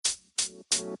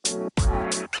Good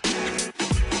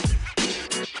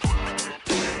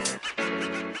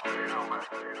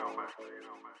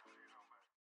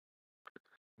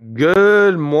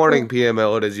morning,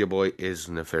 PML. It is your boy Is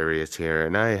Nefarious here,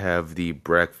 and I have the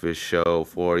breakfast show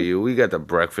for you. We got the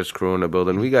breakfast crew in the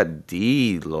building. We got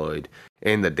D Lloyd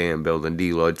in the damn building.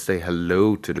 D Lloyd, say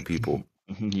hello to the people.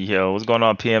 Yo, what's going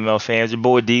on, PML fans? Your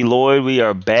boy D Lloyd. We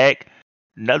are back.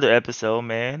 Another episode,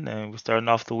 man, and we're starting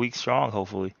off the week strong,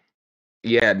 hopefully.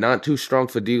 Yeah, not too strong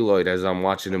for D Lloyd as I'm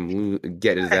watching him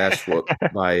get his ass whooped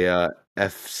by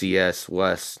FCS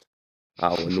West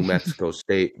with New Mexico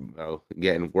State,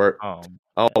 getting worked. Um,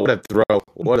 Oh, what a throw!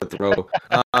 What a throw!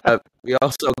 We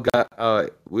also got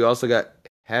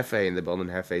Hefe in the building.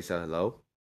 Hefe, say hello.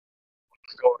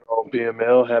 What's going on,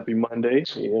 PML? Happy Monday.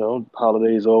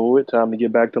 Holidays over with. Time to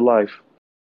get back to life.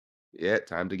 Yeah,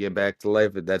 time to get back to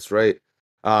life. That's right.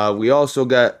 We also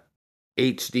got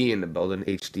HD in the building.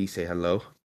 HD, say hello.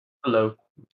 Hello.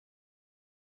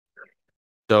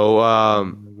 So,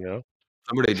 yeah.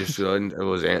 somebody just joined. It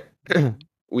was Ant.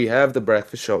 We have the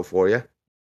breakfast show for you.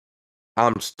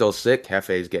 I'm still sick.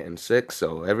 Hefe's getting sick,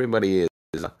 so everybody's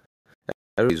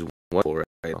one for it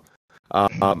right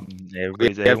now.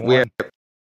 Everybody's we have A1.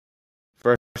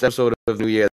 first episode of New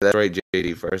Year. That's right,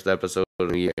 JD. First episode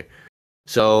of New Year.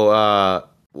 So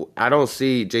I don't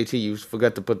see JT. You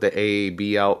forgot to put the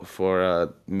AAB out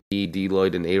for me, D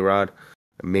Lloyd, and A Rod.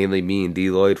 Mainly me and D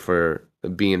Lloyd for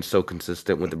being so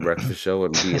consistent with the breakfast show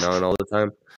and being on all the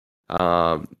time.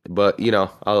 But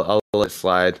I'll let it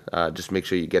slide. Just make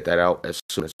sure you get that out as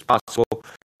soon as possible.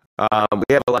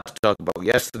 We have a lot to talk about.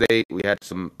 Yesterday we had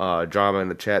some drama in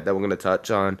the chat that we're going to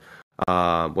touch on.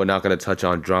 We're not going to touch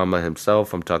on drama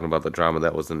himself. I'm talking about the drama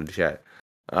that was in the chat.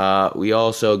 We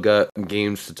also got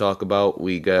games to talk about.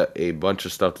 We got a bunch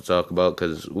of stuff to talk about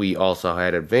because we also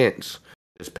had advance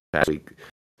this past week.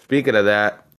 Speaking of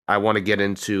that, I want to get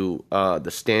into the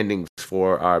standings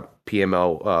for our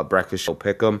PML breakfast show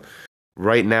pick'em.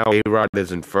 Right now, A-Rod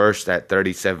is in first at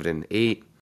 37-8.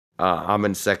 I'm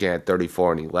in second at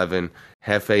 34-11.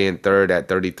 Hefe in third at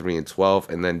 33-12,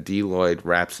 and then D Lloyd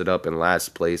wraps it up in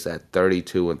last place at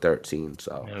 32-13.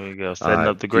 So there we go, setting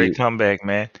up the great comeback,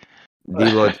 man.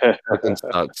 D Lloyd fucking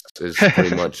sucks is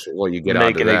pretty much what you get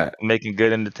out of that. Making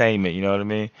good entertainment, you know what I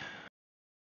mean?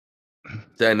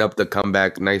 Setting up the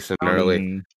comeback nice and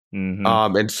early.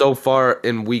 Mm-hmm. And so far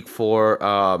in week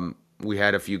 4, we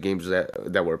had a few games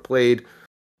that were played.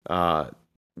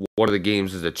 One of the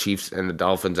games is the Chiefs and the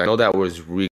Dolphins. I know that was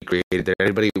recreated. Did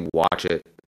anybody watch it?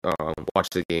 Watch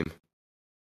the game?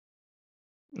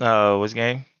 Which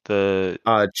game? The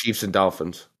Chiefs and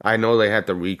Dolphins. I know they had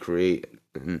to recreate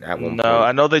at one point.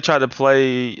 I know they tried to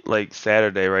play like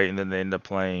Saturday, right? And then they ended up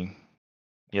playing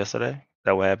yesterday. Is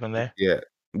that what happened there? Yeah.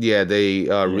 They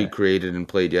recreated and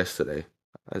played yesterday.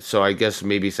 So I guess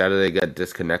maybe Saturday got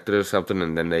disconnected or something,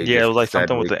 and then they it was like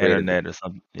something with the internet or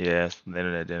something. Yeah, the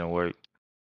internet didn't work.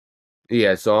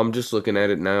 Yeah, so I'm just looking at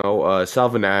it now.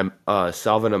 Salvin Ahmed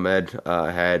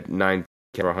had 9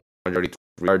 carries,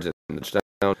 133 yards in the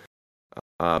touchdown.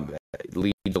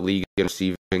 Leads the league in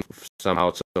receiving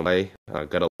somehow, some way.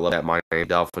 Gotta love that Miami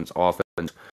Dolphins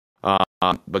offense.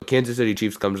 But Kansas City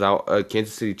Chiefs come out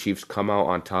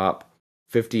on top,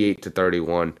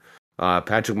 58-31.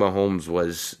 Patrick Mahomes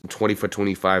was 20 for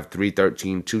 25,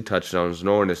 313, 2 touchdowns,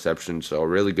 no interceptions. So a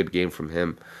really good game from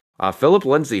him. Philip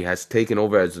Lindsay has taken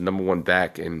over as the number 1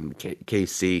 back in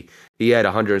KC. He had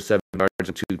 107 yards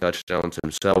and 2 touchdowns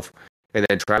himself. And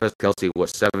then Travis Kelce was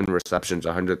 7 receptions,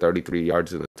 133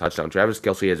 yards in the touchdown. Travis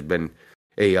Kelce has been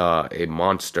a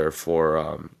monster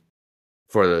for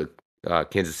the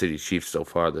Kansas City Chiefs so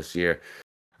far this year.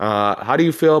 How do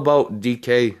you feel about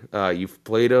DK? You've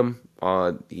played him.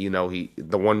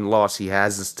 The one loss he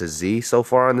has is to Z so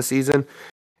far in the season,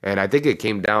 and I think it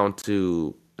came down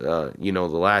to the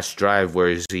last drive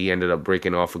where Z ended up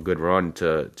breaking off a good run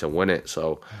to win it.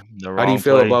 So how do you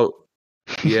feel about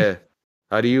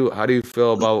How do you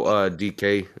feel about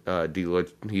DK? D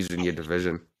Lloyd, he's in your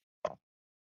division.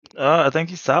 I think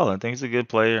he's solid. I think he's a good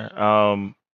player.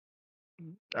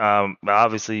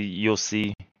 Obviously you'll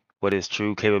see what his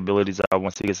true capabilities are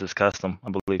once he gets his custom. I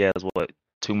believe he has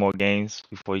 2 more games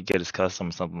before he get his custom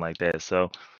or something like that. So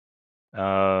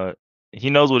he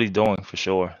knows what he's doing for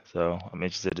sure. So I'm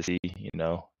interested to see,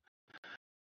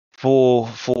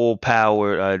 full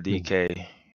powered DK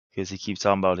because he keeps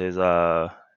talking about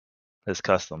his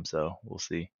custom. So we'll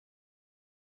see.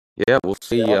 Yeah, we'll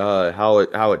see how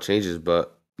it changes.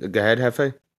 But go ahead,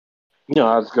 Hefe.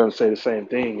 I was going to say the same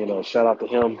thing. Shout out to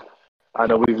him. I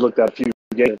know we've looked at a few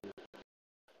games.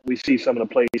 We see some of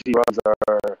the plays he runs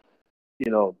are,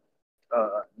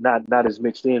 not as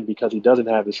mixed in because he doesn't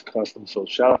have his custom. So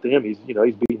shout out to him. He's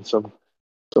beating some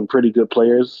pretty good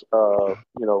players.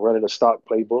 Running a stock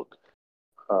playbook.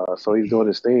 So he's doing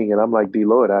his thing, and I'm like D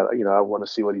Lloyd. I want to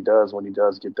see what he does when he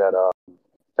does get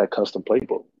that custom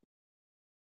playbook.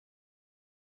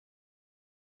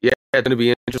 Yeah, it's going to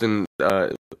be interesting.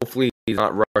 Hopefully, he's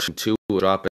not rushing to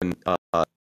dropping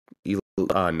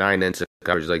 9 and 6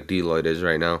 coverage like D Lloyd is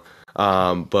right now.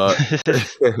 But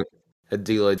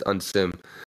D Lloyd's unsim.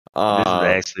 This is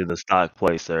actually the stock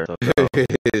play, sir. So,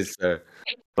 it is, sir.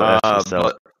 but that's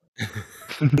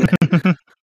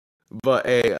but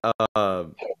hey,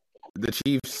 the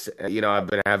Chiefs, have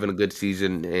been having a good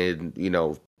season, and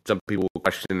some people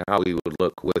question how we would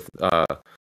look with as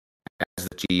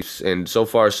the Chiefs, and so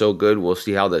far so good. We'll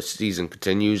see how the season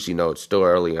continues. It's still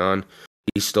early on.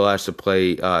 He still has to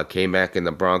play K-Mac and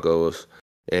the Broncos,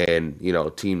 and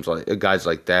teams like guys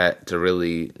like that to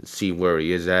really see where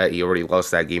he is at. He already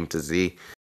lost that game to Z,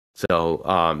 so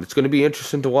it's going to be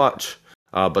interesting to watch.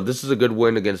 But this is a good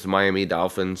win against the Miami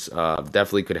Dolphins.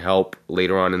 Definitely could help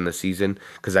later on in the season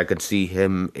because I could see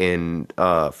him in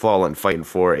Fallen fighting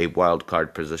for a wild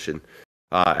card position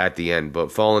at the end.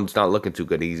 But Fallen's not looking too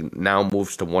good. He now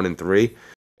moves to 1-3,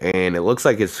 and it looks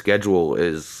like his schedule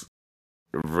is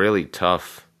really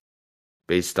tough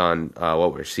based on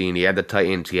what we're seeing. He had the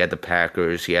Titans, he had the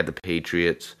Packers, he had the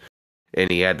Patriots,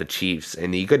 and he had the Chiefs,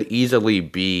 and he could easily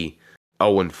be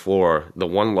 0-4. The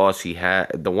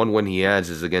one win he has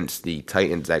is against the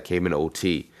Titans that came in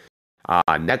OT.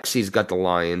 Next, he's got the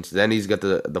Lions. Then he's got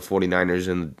the 49ers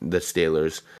and the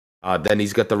Steelers. Then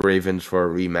he's got the Ravens for a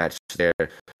rematch there.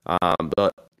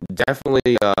 But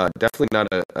definitely not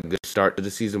a good start to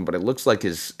the season. But it looks like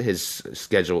his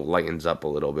schedule lightens up a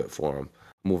little bit for him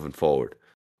moving forward.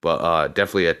 But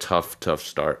definitely a tough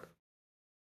start.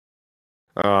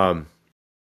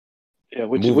 Yeah,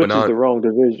 which is the wrong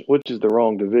division. Which is the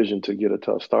wrong division to get a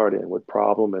tough start in. With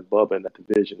Problem and Bubba in that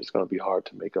division, it's going to be hard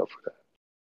to make up for that.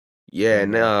 Yeah,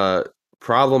 and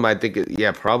Problem, I think,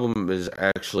 Problem is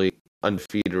actually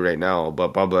undefeated right now,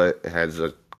 but Bubba has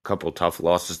a couple tough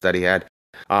losses that he had.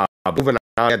 Moving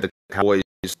on, he had the Cowboys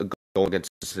going against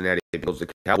the Cincinnati Bengals. The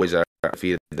Cowboys are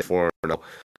defeated 4-0.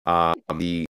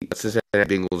 The Cincinnati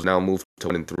Bengals now moved to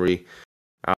 1-3.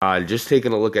 Just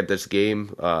taking a look at this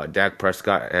game, Dak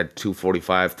Prescott had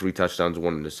 245, 3 touchdowns,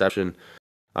 1 interception.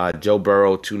 Joe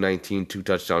Burrow, 219, 2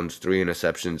 touchdowns, 3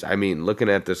 interceptions. I mean, looking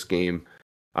at this game,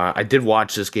 I did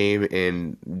watch this game,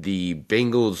 and the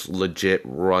Bengals legit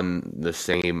run the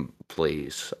same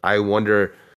plays. I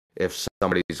wonder if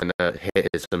somebody's going to hit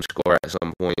his sim score at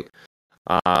some point.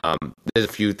 There's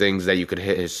a few things that you could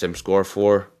hit his sim score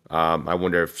for. I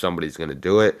wonder if somebody's going to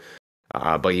do it.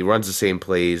 But he runs the same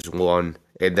plays, one,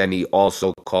 and then he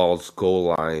also calls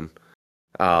goal line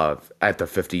at the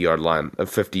 50-yard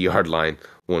line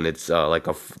when it's like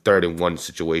a 3rd-and-1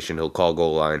 situation. He'll call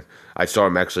goal line. I saw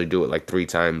him actually do it like 3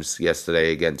 times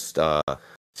yesterday against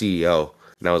CEO,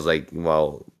 and I was like,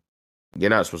 well, you're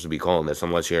not supposed to be calling this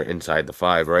unless you're inside the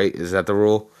 5, right? Is that the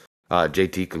rule?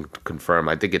 JT can confirm.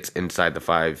 I think it's inside the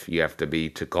 5 you have to be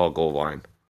to call goal line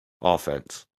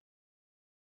offense.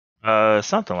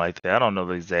 Something like that. I don't know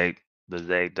the exact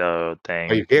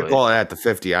thing. You can't call it at the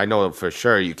 50. I know for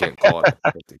sure you can't call it at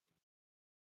the 50.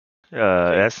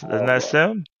 That's not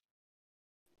sim.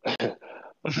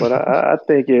 But I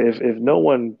think if no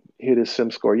one hit his sim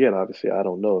score yet, obviously I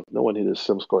don't know. If no one hit his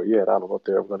sim score yet, I don't know if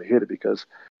they're ever going to hit it because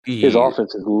his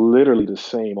offense is literally the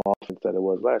same offense that it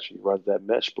was last year. He runs that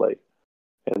mesh play,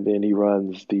 and then he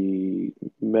runs the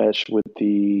mesh with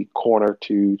the corner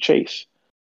to Chase.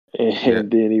 And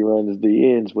then he runs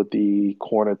the ends with the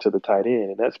corner to the tight end.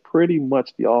 And that's pretty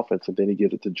much the offense. And then he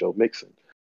gives it to Joe Mixon.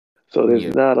 So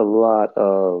there's not a lot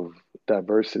of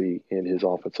diversity in his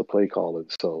offensive play calling.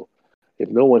 So if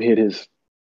no one hit his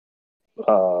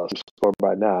score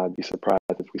by now, I'd be surprised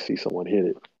if we see someone hit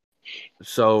it.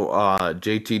 So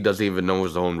JT doesn't even know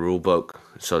his own rule book.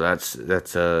 So that's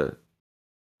that's. I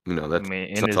mean,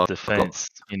 in his defense,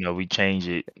 we change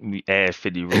it. We add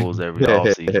 50 rules every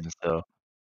offseason. So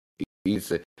he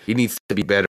needs to be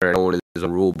better at knowing his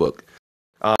own rule book.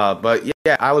 But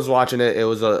yeah, I was watching it. It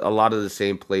was a lot of the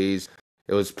same plays.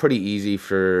 It was pretty easy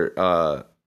for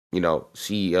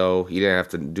CEO. He didn't have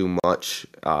to do much.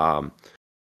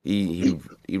 He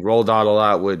rolled out a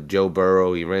lot with Joe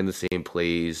Burrow. He ran the same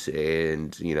plays,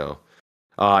 and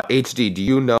HD. Do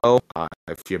you know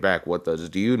if you're back?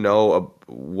 Do you know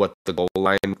what the goal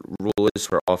line rule is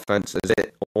for offense? Is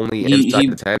it only inside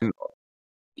the 10?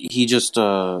 He just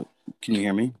can you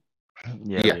hear me?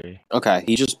 Yeah. Okay,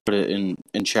 he just put it in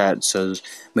chat. It says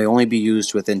may only be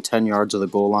used within 10 yards of the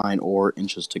goal line or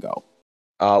inches to go.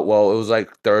 Well, it was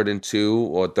like 3rd and 2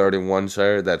 or 3rd and 1,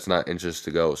 sir. That's not inches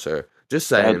to go, sir. Just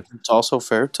saying. It's also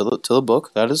fair to the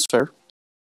book. That is fair. If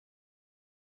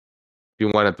you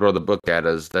want to throw the book at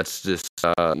us, that's just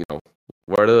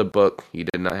word of the book. He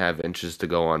did not have inches to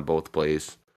go on both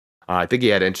plays. I think he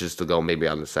had inches to go maybe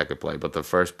on the second play, but the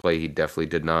first play he definitely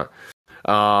did not.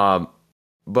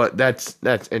 But that's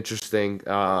interesting.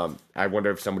 I wonder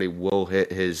if somebody will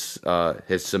hit his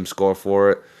sim score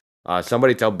for it.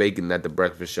 Somebody tell Bacon that the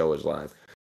breakfast show is live.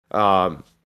 But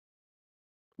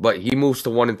he moves to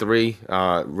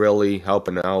 1-3, really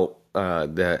helping out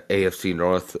the AFC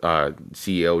North.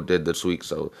 CEO did this week,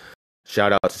 so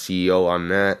shout out to CEO on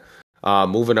that.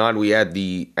 Moving on, we had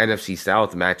the NFC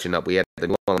South matching up. We had the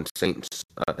New Orleans Saints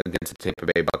against the Tampa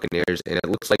Bay Buccaneers, and it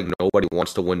looks like nobody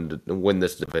wants to win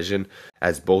this division,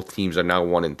 as both teams are now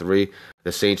 1-3.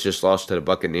 The Saints just lost to the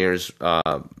Buccaneers,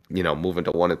 moving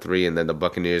to 1-3, and then the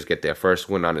Buccaneers get their first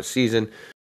win on the season.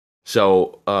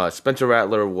 So Spencer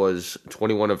Rattler was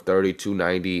 21 of 30,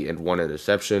 290, and 1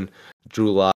 interception.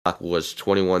 Drew Lock was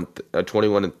 21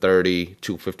 and 30,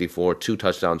 254, 2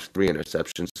 touchdowns, 3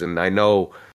 interceptions. And I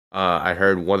know I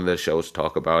heard one of the shows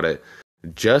talk about it.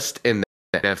 Just in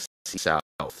the NFC South,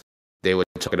 they were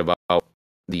talking about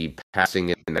the passing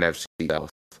in the NFC South.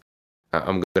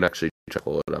 I'm going to actually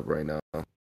pull it up right now.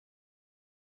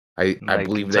 I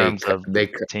believe they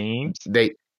teams.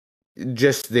 They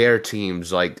just their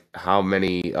teams, like how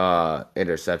many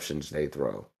interceptions they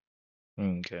throw.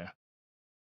 Okay.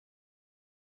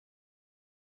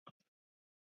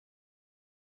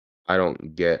 I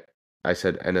don't get. I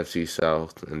said NFC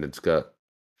South, and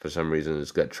for some reason,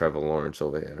 it's got Trevor Lawrence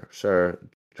over here. Sir,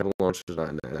 Trevor Lawrence is not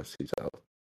in the NFC South.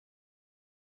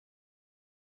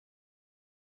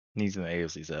 He's in the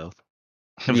AFC South.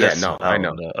 Yeah, no, I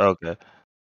know. Okay.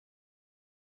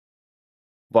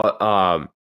 But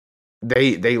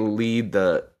they lead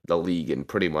the league in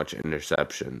pretty much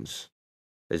interceptions.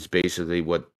 Is basically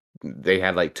what they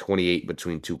had, like 28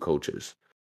 between two coaches.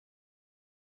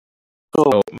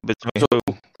 So between who?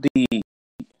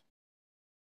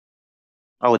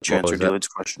 I'll let you answer David's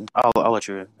question. I'll let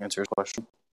you answer his question.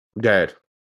 Go ahead.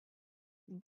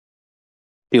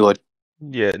 Eli.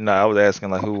 Yeah, no, I was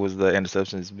asking like who was the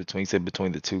interceptions between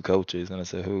the two coaches, and I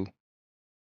said who?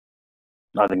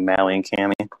 I think Mally and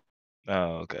Cammy.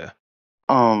 Oh, okay.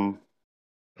 How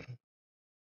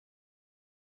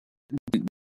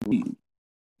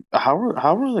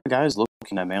are the guys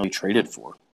looking that Mally traded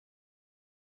for?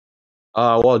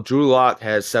 Well, Drew Lock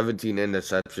has 17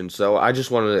 interceptions, so I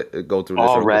just wanted to go through this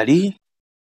already.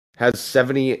 Has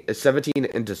 17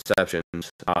 interceptions.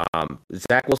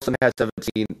 Zach Wilson has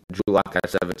 17. Drew Lock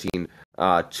has 17.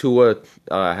 Tua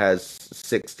has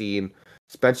 16.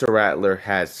 Spencer Rattler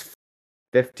has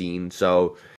 15.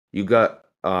 So you got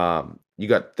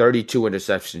 32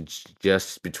 interceptions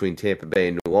just between Tampa Bay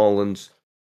and New Orleans.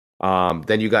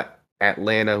 Then you got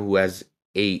Atlanta, who has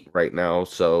 8 right now.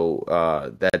 So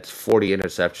that's 40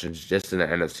 interceptions just in the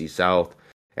NFC South.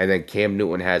 And then Cam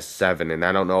Newton has 7, and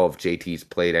I don't know if JT's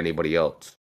played anybody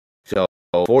else. So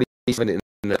 47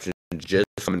 interceptions just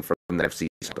coming from the NFC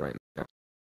South right now.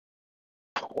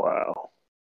 Wow.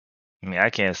 I mean, I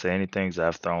can't say anything because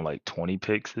I've thrown like 20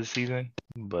 picks this season,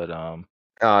 but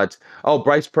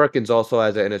Bryce Perkins also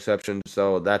has an interception,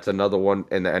 so that's another one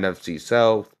in the NFC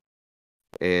South.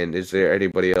 And is there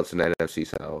anybody else in the NFC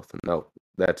South? No,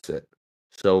 that's it.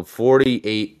 So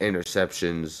 48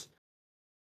 interceptions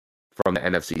from the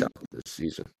NFC South this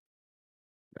season.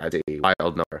 That's a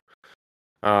wild number.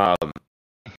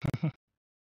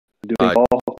 Do they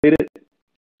all hit it?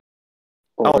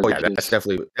 That's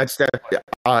definitely.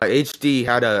 HD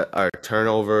had a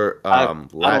turnover. I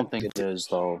don't think it is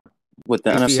though. With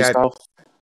the NFC South,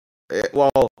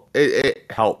 it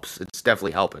helps. It's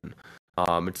definitely helping.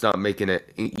 It's not making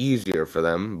it easier for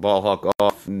them. Ball hawk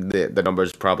off, the number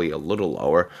is probably a little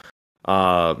lower.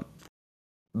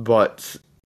 But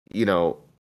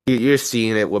you're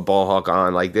seeing it with ball hawk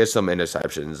on. Like there's some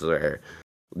interceptions where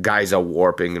guys are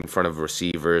warping in front of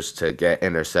receivers to get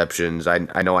interceptions.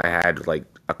 I know I had like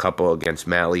a couple against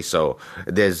Mally, so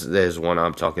there's one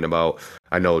I'm talking about.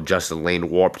 I know Justin Lane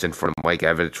warped in front of Mike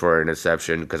Evans for an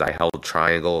interception because I held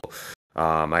triangle.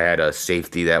 I had a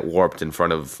safety that warped in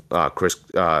front of Chris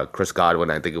Godwin,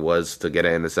 I think it was, to get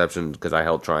an interception because I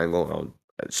held triangle.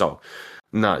 So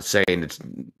I'm not saying it's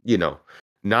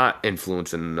not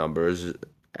influencing the numbers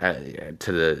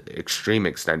to the extreme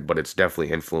extent, but it's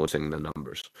definitely influencing the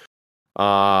numbers.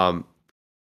 I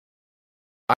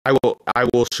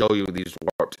will show you these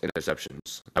warped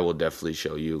interceptions. I will definitely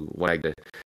show you when I get.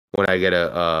 when I get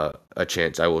a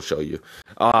chance, I will show you.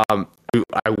 I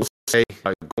will say,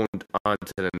 going on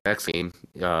to the next game.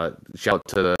 Shout out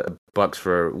to the Bucks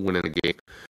for winning the game.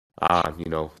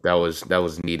 That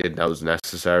was needed. That was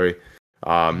necessary.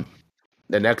 Um,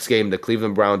 the next game, the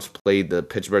Cleveland Browns played the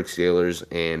Pittsburgh Steelers,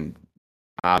 and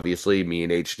obviously, me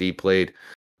and HD played.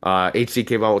 HD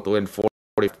came out with the win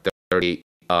 40-30.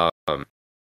 I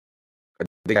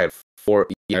think I had four.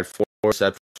 He had four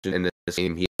receptions in this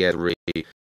game. He had three,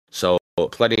 so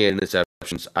plenty of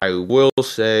interceptions. I will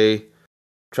say,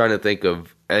 trying to think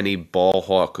of any ball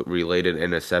hawk related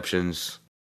interceptions.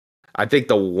 I think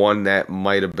the one that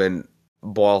might have been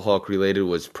ball hawk related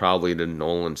was probably the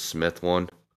Nolan Smith one.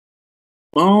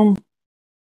 Um,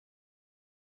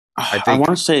 I I think.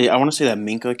 want to say that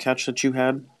Minka catch that you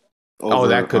had Oh, over.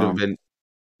 that could have been.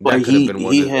 But That could have been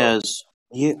one he as well. has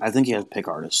I think he has pick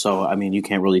artists. So I mean, you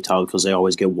can't really tell because they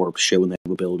always get warped shit when they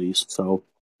have abilities. So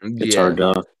it's Yeah, hard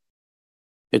to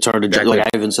that like. could. I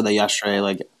even said that yesterday.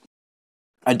 Like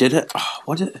I did it.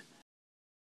 What did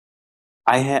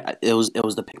I had? It was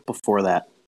the pick before that.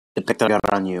 The pick that I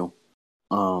got on you.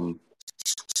 Um,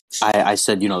 I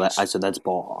said that I said that's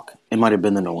ball hawk. It might have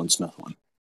been the Nolan Smith one.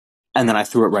 And then I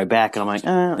threw it right back, and I'm like,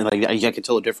 and like I could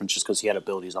tell the difference just because he had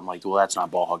abilities. I'm like, well, that's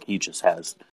not ball hawk. He just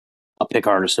has a pick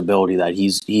artist ability that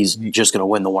he's just gonna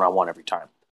win the 1-on-1 every time.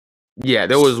 Yeah,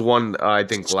 there was one I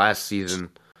think last season.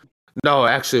 No,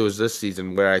 actually, it was this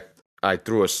season where I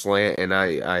threw a slant and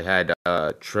I had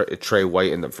Trey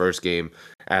White in the first game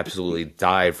absolutely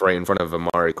dive right in front of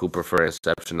Amari Cooper for an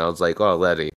interception. I was like, oh,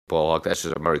 Letty, ball hawk. That's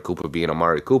just Amari Cooper being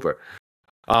Amari Cooper.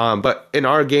 But in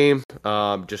our game,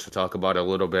 just to talk about it a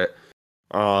little bit,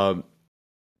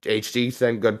 HD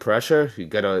sent good pressure. He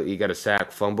got a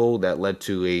sack fumble that led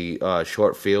to a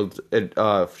short field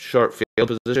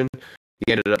position.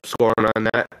 He ended up scoring on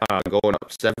that, going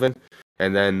up 7.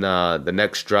 And then the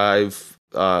next drive,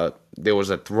 there was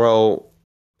a throw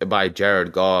by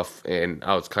Jared Goff, and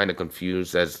I was kind of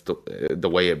confused as the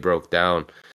way it broke down.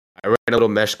 I ran a little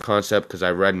mesh concept because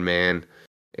I read man,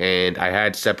 and I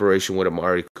had separation with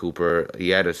Amari Cooper. He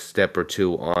had a step or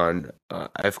two on.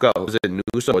 I forgot, was it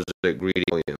Newsom or was it Greedy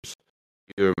Williams?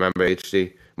 You remember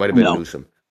HD? Might have been No, Newsom.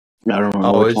 I don't remember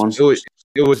Oh, which ones. it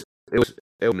was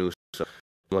Newsom.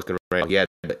 I'm looking around. He had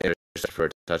the interception for a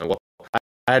touchdown. Well,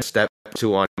 I had step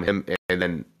 2 on him, and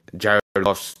then Jared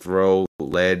Goff's throw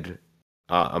led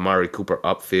Amari Cooper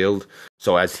upfield.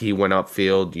 So as he went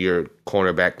upfield, your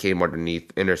cornerback came underneath,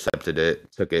 intercepted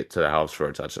it, took it to the house for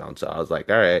a touchdown. So I was like,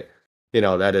 all right,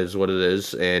 that is what it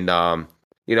is. And,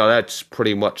 that's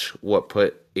pretty much what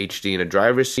put HD in a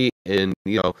driver's seat. And,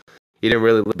 he didn't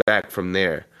really look back from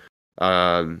there.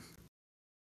 Um,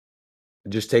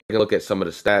 just taking a look at some of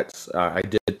the stats, I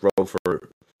did throw for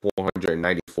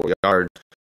 494 yards.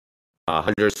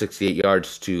 168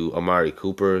 yards to Amari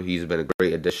Cooper. He's been a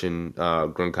great addition.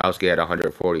 Gronkowski had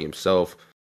 140 himself.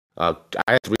 I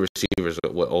had 3 receivers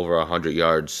with over 100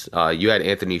 yards. You had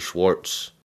Anthony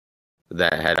Schwartz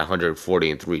that had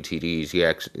 140 and 3 TDs.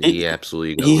 He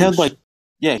absolutely got He had loose.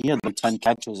 he had like 10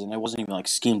 catches, and it wasn't even like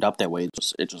schemed up that way.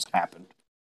 It just happened.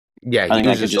 Yeah, I he think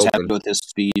was that could just just open. happen with his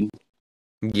speed.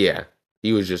 Yeah,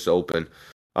 he was just open.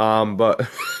 But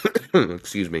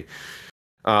excuse me.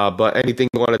 But anything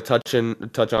you want to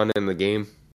touch on in the game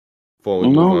before we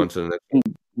move on to the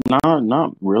next?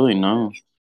 Not really. No.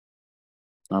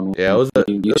 I mean, Yeah, it was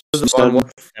a fun one.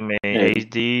 I mean, Yeah.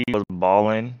 HD was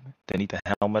balling. Then he took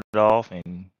the helmet off,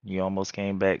 and you almost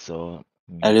came back. So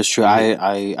that is true.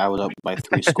 I was up by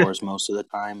 3 scores most of the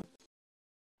time.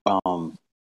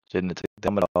 shouldn't have took the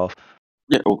helmet off.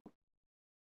 Yeah,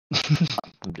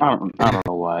 I don't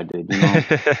know why I did.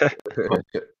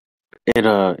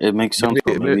 It makes sense,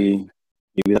 but maybe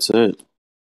that's it.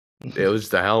 It was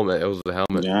the helmet. It was the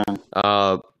helmet. Yeah.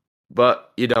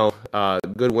 But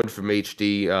good win from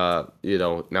HD.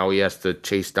 Now he has to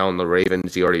chase down the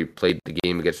Ravens. He already played the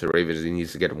game against the Ravens. He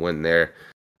needs to get a win there.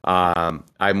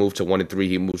 I moved to 1-3.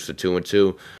 He moves to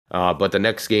 2-2. But the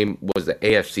next game was the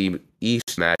AFC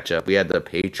East matchup. We had the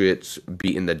Patriots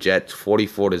beating the Jets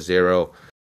 44-0.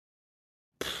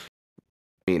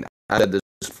 I mean, I said this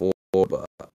before, but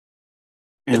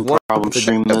And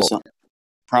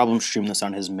problem stream this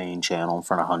on his main channel in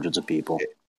front of hundreds of people.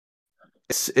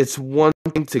 It's one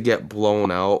thing to get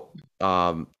blown out.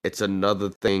 It's another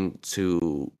thing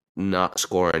to not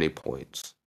score any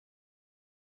points,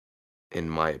 in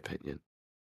my opinion.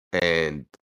 And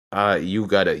you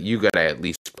gotta at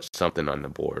least put something on the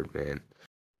board, man.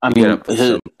 I mean,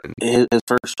 his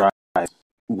first drive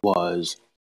was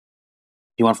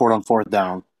he went for it on 4th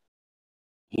down.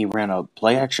 He ran a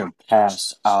play action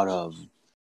pass out of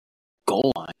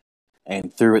goal line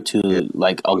and threw it Yeah, to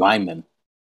like a lineman.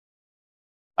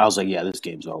 I was like, yeah, this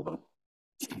game's over.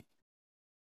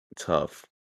 tough.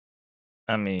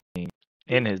 I mean,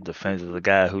 in his defense, is a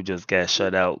guy who just got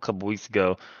shut out a couple weeks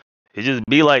ago. It just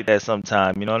be like that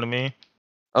sometime. You know what I mean?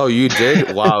 Oh, you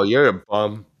did? Wow, you're a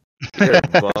bum. You're a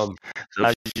bum.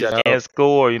 Sometimes you Shut just can't out.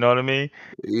 score. You know what I mean?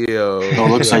 Yo, So it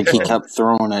looks like he yo. kept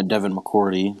throwing at Devin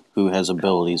McCourty, who has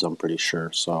abilities, I'm pretty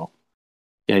sure. So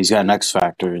yeah, he's got an X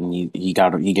factor, and he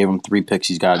gave him 3 picks.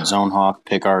 He's got zone hawk,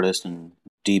 pick artist, and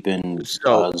deep in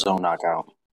So, zone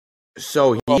knockout.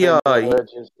 so Well, he, it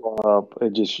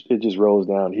just rolls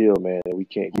downhill, man, and we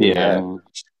can't get it back.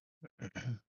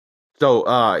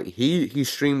 Yeah, he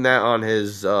streamed that on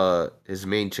his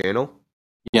main channel.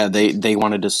 yeah. They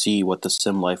wanted to see what the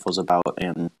sim life was about,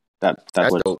 and that's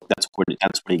That's what dope. that's what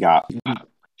he got. How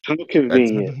That's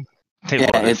convenient. They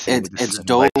Yeah, want to see what this it's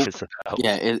life dope. is about.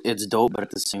 Yeah, it's dope, but at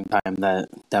the same time, that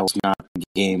was not the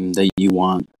game that you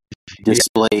want Yeah.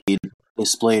 displayed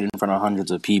in front of hundreds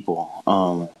of people.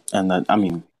 And that, I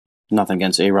mean, nothing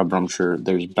against A-Rub, but I'm sure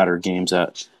there's better games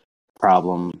at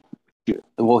Problem.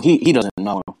 Well, he doesn't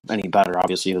know any better.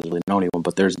 Obviously, he doesn't really know anyone.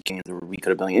 But there's games where we could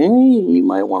have been like, you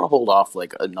might want to hold off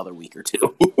like another week or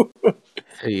two.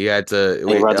 He had to.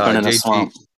 A-Rod's been in a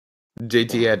slump.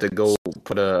 JT had to go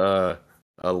put a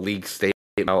league statement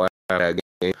out after that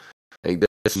game. Like, this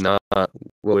is not what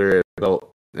we're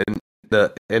about in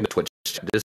the Twitch chat.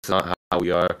 This is not how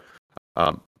we are.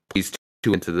 Please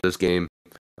tune into this game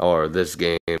or this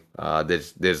game.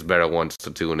 There's better ones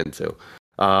to tune into.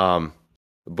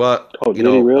 But Oh, you did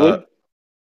he know, really?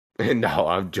 no,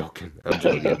 I'm joking.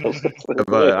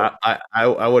 But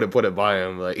I wouldn't put it by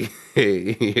him, like,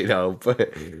 but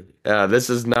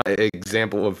this is not an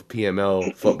example of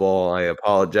PML football. I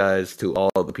apologize to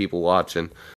all the people watching.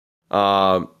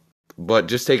 But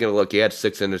just taking a look, he had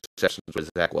 6 interceptions with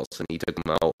Zach Wilson. He took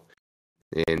them out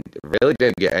and really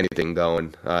didn't get anything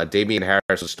going. Damian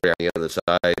Harris was straight on the other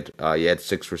side. He had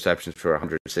 6 receptions for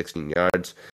 116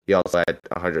 yards. He also had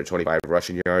 125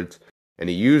 rushing yards, and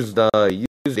he used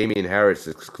Damian Harris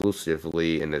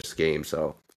exclusively in this game.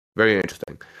 So very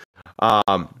interesting.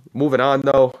 Moving on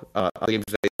though, games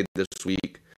this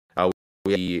week,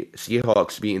 we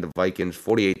Seahawks beating the Vikings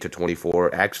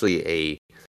 48-24. Actually, a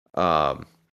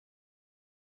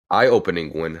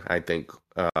eye-opening win, I think,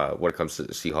 when it comes to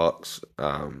the Seahawks.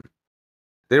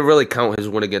 Didn't really count his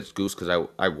win against Goose because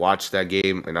I watched that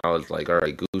game and I was like, all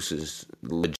right, Goose is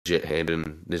legit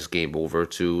handing this game over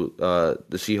to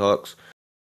the Seahawks.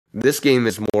 This game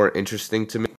is more interesting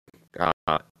to me,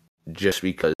 just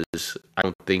because I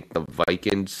don't think the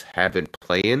Vikings have been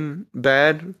playing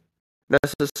bad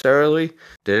necessarily.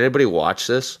 Did anybody watch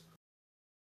this?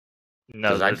 No,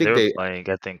 Because I they think were playing.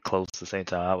 I think close to the same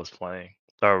time I was playing,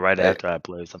 or right after I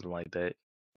played, something like that.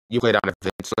 you played on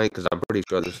Advanced Night because I'm pretty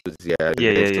sure this was Yeah,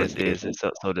 Advanced yes, Night game.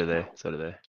 so did they. So did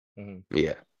they.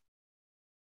 Yeah.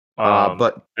 I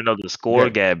know the score Yeah.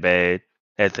 got bad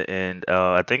at the end.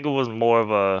 I think it was more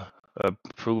of a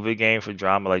prove it game for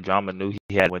Drama. Like Drama knew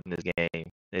he had to win this game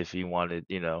if he wanted,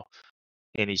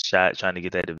 any shot trying to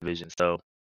get that division. So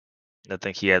I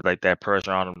think he had like that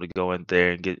pressure on him to go in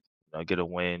there and get a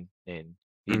win, and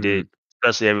he Mhm. did.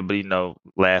 Especially everybody,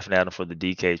 laughing at him for the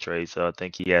DK trade. So I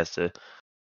think he has to,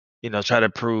 try to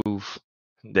prove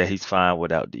that he's fine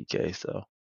without DK. So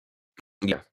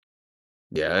Yeah.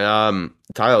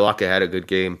 Tyler Lockett had a good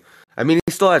game. I mean,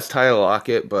 he still has Tyler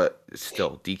Lockett, but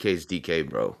still, DK's DK,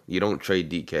 bro. You don't trade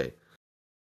DK.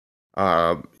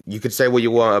 You could say what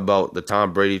you want about the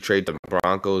Tom Brady trade to the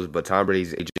Broncos, but Tom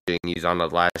Brady's aging. He's on the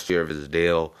last year of his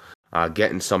deal.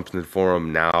 Getting something for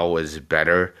him now is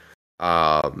better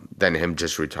than him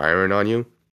just retiring on you.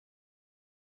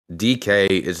 DK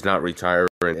is not retiring,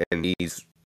 and he's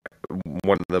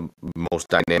one of the most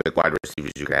dynamic wide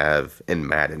receivers you can have in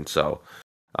Madden. So,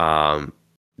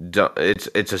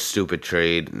 it's a stupid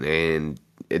trade, and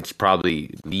it's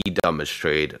probably the dumbest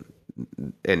trade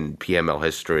in PML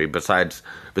history. Besides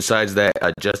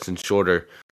that, Justin Shorter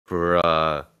for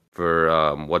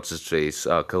what's his face,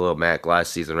 Khalil Mack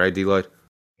last season, right, D-Lloyd?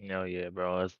 yeah,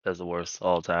 bro, that's the worst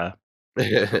all time.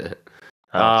 I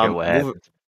don't care what Moving, happens.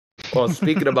 well,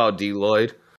 speaking about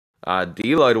D-Lloyd,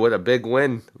 D-Lloyd with a big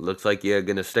win. Looks like you're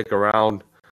gonna stick around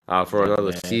for Yeah,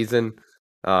 another man. season.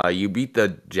 You beat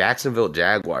the Jacksonville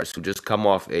Jaguars, who just come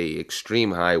off a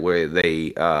extreme high where they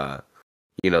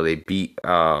they beat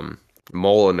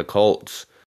Mole and the Colts.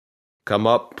 Come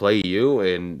up, play you,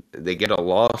 and they get a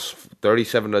loss,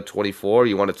 37-24.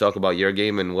 You want to talk about your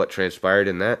game and what transpired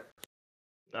in that?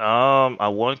 I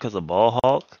won because of Ball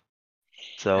Hawk.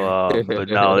 So, but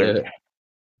no,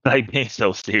 like being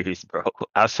so serious, bro.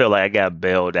 I feel like I got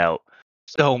bailed out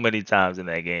so many times in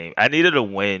that game. I needed a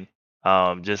win,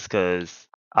 just because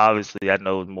obviously I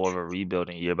know it's more of a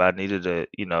rebuilding year, but I needed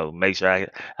to, make sure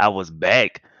I was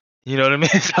back. You know what I mean?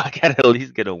 So I gotta at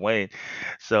least get a win.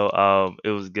 So it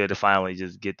was good to finally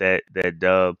just get that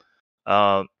dub.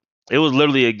 It was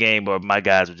literally a game where my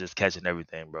guys were just catching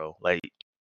everything, bro. Like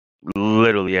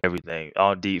literally everything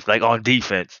on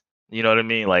defense. You know what I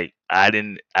mean? Like I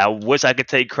wish I could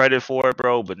take credit for it,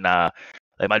 bro, but nah.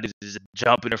 Like my dudes just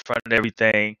jumping in front of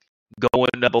everything,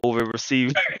 going up over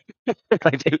receiver.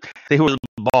 Like they was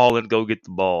balling, go get the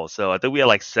ball. So I think we had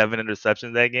like 7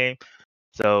 interceptions that game.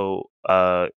 So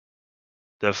the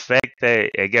fact that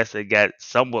I guess it got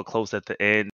somewhat close at the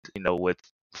end, with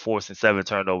forcing 7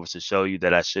 turnovers to show you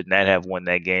that I should not have won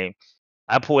that game.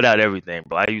 I pulled out everything,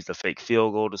 bro. I used a fake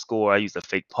field goal to score. I used a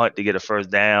fake punt to get a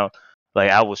first down. Like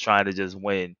I was trying to just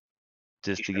win,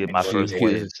 just to get my first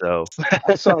win. So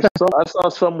I saw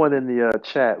someone in the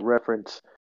chat reference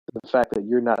the fact that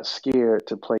you're not scared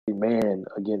to play man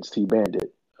against T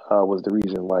Bandit was the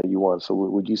reason why you won. So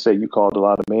would you say you called a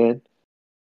lot of man?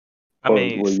 I Or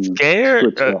mean, were you scared.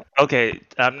 switched up? Okay,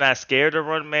 I'm not scared to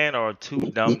run man or too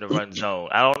dumb to run zone.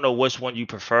 I don't know which one you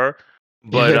prefer,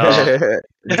 but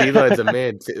D-Lloyd's a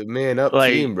man up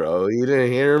like team, bro. You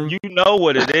didn't hear him? you know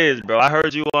what it is, bro. I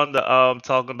heard you on the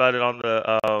talking about it on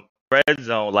the red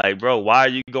zone. Like, bro, why are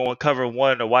you going cover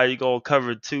 1 or why are you going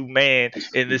cover 2 man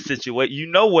in this situation? You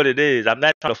know what it is. I'm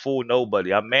not trying to fool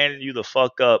nobody. I'm manning you the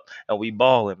fuck up and we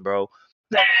balling, bro.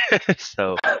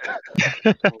 So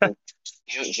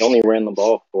He only ran the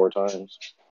ball 4 times.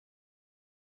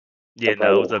 yeah,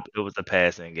 no, it was a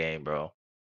passing game, bro.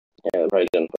 Yeah, right.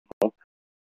 Didn't.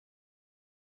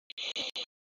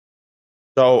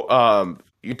 So,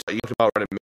 you talked about running.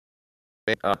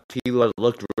 T-Lloyd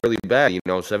looked really bad.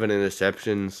 7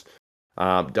 interceptions.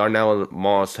 Darnell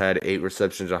Moss had 8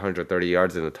 receptions, 130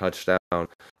 yards, and a touchdown.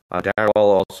 Darren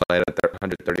Wall also had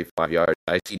 135 yards.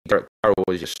 I see Derek Carr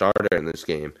was your starter in this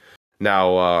game.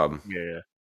 Now, Yeah.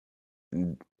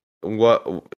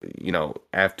 what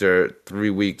after 3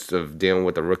 weeks of dealing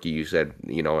with the rookie, you said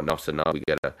enough's enough. We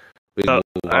gotta move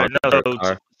on to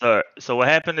Derek Carr. So what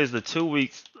happened is the 2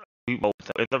 weeks we both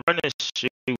in the run and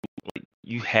shoot, like,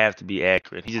 you have to be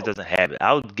accurate. He just doesn't have it.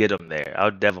 I'll get him there.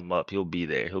 I'll dev him up. He'll be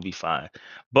there. He'll be fine.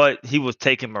 But he was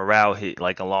taking morale hit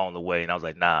like along the way, and I was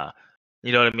like, nah.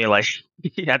 You know what I mean? Like,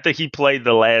 I think he played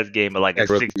the last game at like a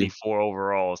 64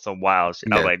 overall, some wild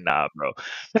shit. I was like, nah, bro.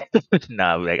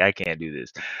 Nah, like I can't do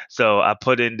this. So I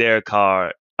put in Derek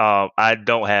Carr.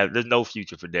 There's no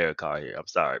future for Derek Carr here. I'm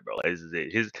sorry, bro. This is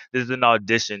it. This is an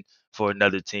audition for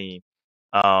another team.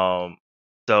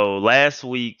 So last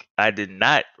week I did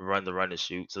not run the run and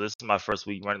shoot. So this is my first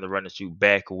week running the run and shoot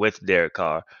back with Derek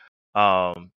Carr.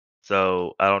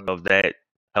 So I don't know if that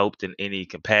helped in any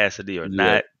capacity or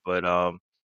not, but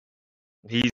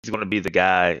he's going to be the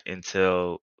guy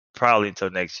probably until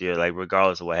next year. Like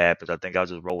regardless of what happens, I think I'll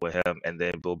just roll with him, and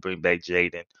then we'll bring back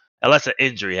Jaden, unless an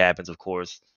injury happens, of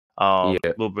course.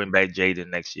 We'll bring back Jaden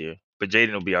next year, but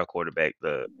Jaden will be our quarterback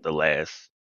the last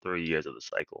 3 years of the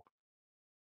cycle.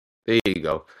 There you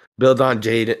go. Build on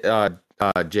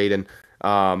Jaden.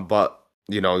 But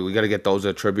we got to get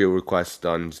those tribute requests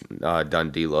done,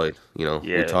 D-Lloyd.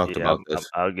 We talked about this.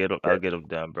 I'll get them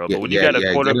done, bro. But when you got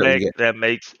a quarterback that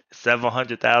makes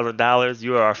 $700,000,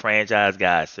 you are our franchise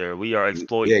guy, sir. We are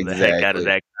exploiting the heck out of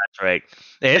that contract.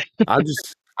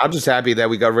 I'm just happy that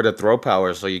we got rid of throw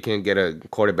power, so you can't get a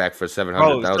quarterback for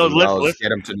 $700,000.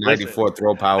 Get him to 94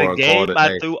 throw power. The game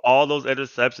I threw all those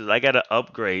interceptions. I got to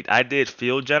upgrade. I did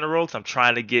field general because I'm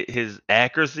trying to get his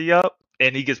accuracy up,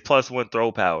 and he gets +1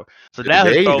 throw power. So now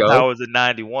his throw power is at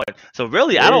 91. So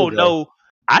really, I don't know.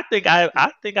 I think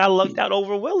I lucked out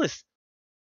over Willis.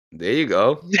 There you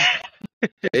go.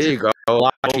 There you go. A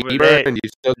lot cheaper, and you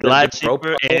still a lot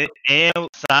cheaper, and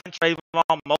sign Trayvon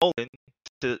Mullen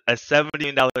to a $70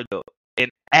 million deal.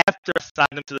 And after I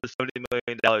signed him to the $70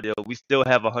 million deal, we still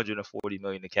have $140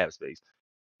 million in cap space.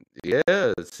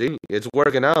 Yeah, see, it's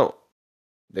working out.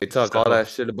 They talk all that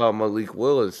shit about Malik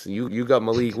Willis. You got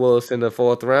Malik Willis in the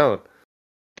 4th round.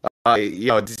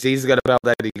 He's got about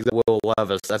that. He's Will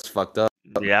Levis. That's fucked up.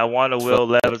 Yeah, I want a Will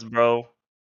Levis, bro.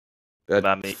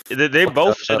 I mean, they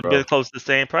both should have been close to the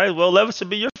same price. Will Levis should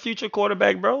be your future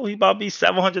quarterback, bro. He about to be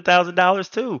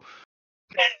 $700,000 too.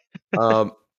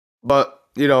 But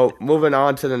moving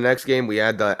on to the next game, we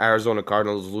had the Arizona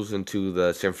Cardinals losing to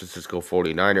the San Francisco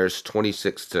 49ers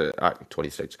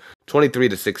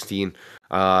 23-16.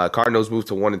 Cardinals moved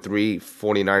to 1-3,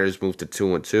 49ers moved to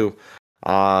 2-2.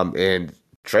 And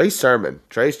Trey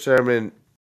Sermon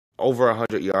over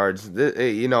 100 yards.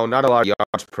 Not a lot of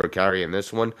yards per carry in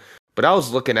this one, But I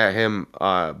was looking at him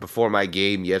before my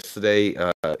game yesterday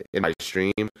in my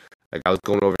stream. Like I was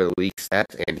going over the league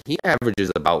stats, and he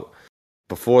averages about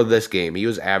before this game, he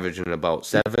was averaging about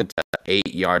 7 to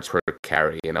 8 yards per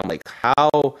carry, and I'm like,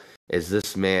 how is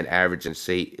this man averaging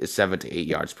say 7 to 8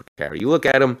 yards per carry? You look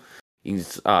at him,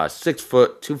 he's 6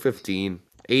 foot, 215,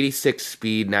 86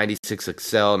 speed, 96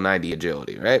 excel, 90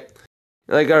 agility, right?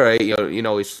 Like, all right,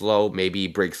 he's slow. Maybe he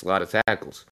breaks a lot of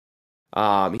tackles.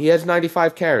 He has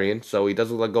 95 carrying, so he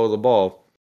doesn't let go of the ball.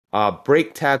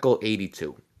 Break tackle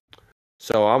 82.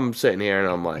 So I'm sitting here and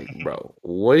I'm like, bro,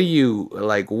 what are you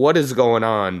like? What is going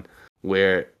on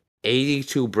where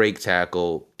 82 break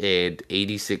tackle and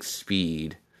 86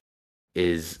 speed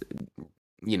is,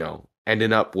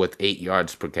 ending up with 8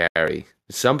 yards per carry?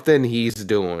 Something he's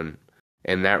doing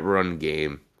in that run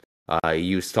game.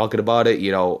 He was talking about it,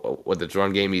 with the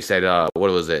run game. He said,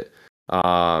 what was it?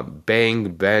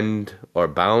 Bang, bend, or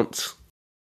bounce.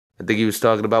 I think he was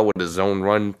talking about with the zone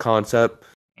run concept.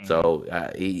 So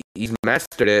he's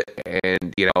mastered it,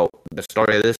 and the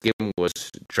story of this game was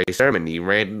Trey Sermon. He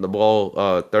ran the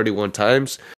ball 31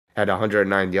 times, had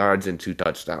 109 yards and 2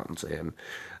 touchdowns, and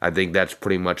I think that's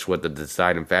pretty much what the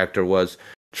deciding factor was.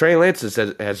 Trey Lance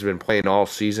has been playing all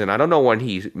season. I don't know when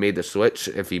he made the switch,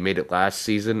 if he made it last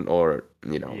season or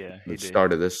the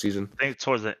start of this season. I think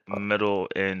towards the middle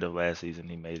end of last season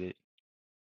he made it.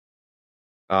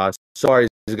 Sorry,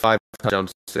 he's got 5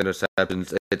 touchdowns,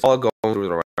 interceptions. It's all going through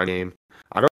the run game.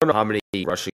 I don't know how many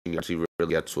rushing yards he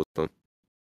really gets with them,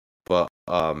 but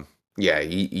yeah,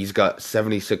 he's got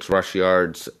 76 rush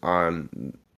yards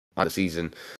on the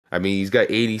season. I mean, he's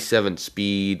got 87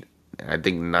 speed. I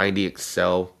think 90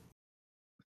 excel.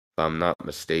 If I'm not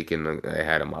mistaken, I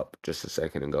had him up just a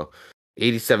second ago.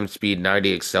 87 speed,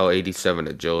 90 excel, 87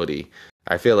 agility.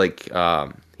 I feel like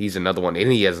he's another one, and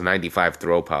he has 95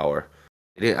 throw power.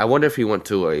 I wonder if he went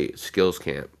to a skills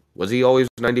camp. Was he always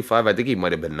 95? I think he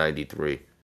might have been 93.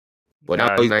 But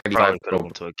now he's 95 throw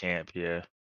power. To a camp, yeah.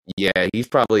 Yeah, he was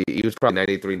probably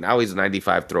 93. Now he's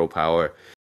 95 throw power,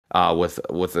 with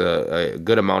a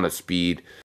good amount of speed.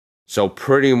 So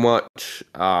pretty much,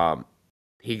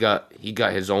 he got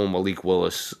his own Malik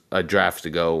Willis draft to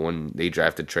go when they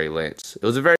drafted Trey Lance. It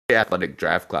was a very athletic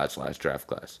last draft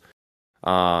class.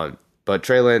 But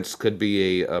Trey Lance could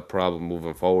be a problem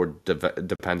moving forward.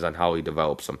 Depends on how he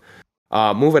develops them.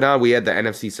 Moving on, we had the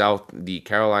NFC South, the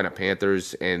Carolina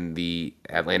Panthers and the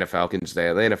Atlanta Falcons.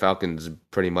 The Atlanta Falcons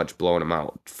pretty much blowing them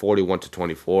out,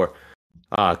 41-24.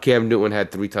 Cam Newton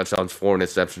had 3 touchdowns, 4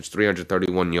 interceptions,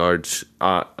 331 yards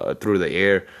through the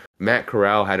air. Matt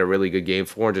Corral had a really good game,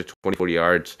 424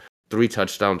 yards, 3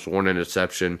 touchdowns, 1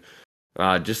 interception.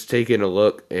 Just taking a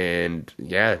look, and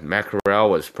yeah, Matt Corral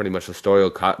was pretty much the story.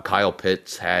 Kyle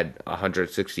Pitts had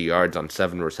 160 yards on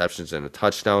 7 receptions and a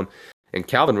touchdown. And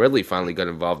Calvin Ridley finally got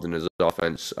involved in his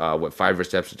offense with 5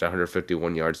 receptions,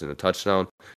 151 yards and a touchdown.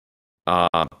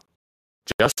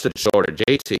 Justin Shorter,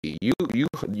 JT,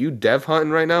 you dev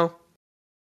hunting right now?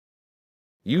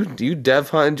 You dev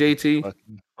hunting, JT?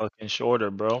 Fucking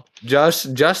Shorter, bro.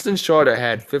 Justin Shorter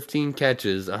had 15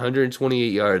 catches,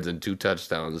 128 yards, and 2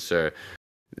 touchdowns, sir.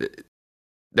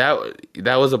 That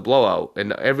was a blowout,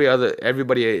 and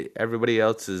everybody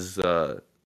else's was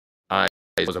a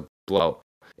blowout.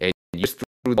 And you just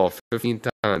threw the ball 15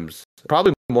 times,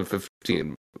 probably more than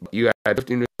 15. You had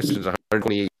 15 receptions,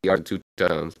 128 yards, and 2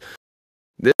 touchdowns.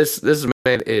 This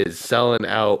man is selling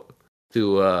out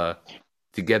to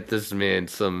get this man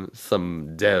some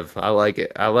dev. I like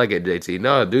it, JT.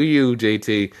 No, do you,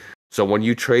 JT? So when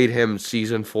you trade him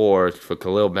season 4 for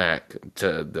Khalil Mack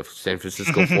to the San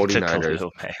Francisco 49ers.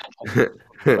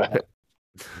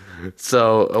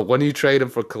 So when you trade him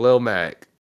for Khalil Mack,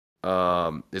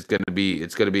 it's gonna be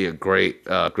a great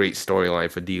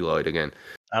storyline for Deloitte again.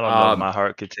 I don't know if my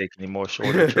heart could take any more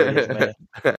Shorter trades, man.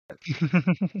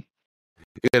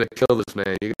 You're gonna kill this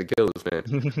man.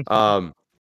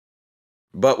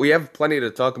 But we have plenty to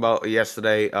talk about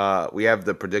yesterday. We have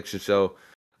the prediction show.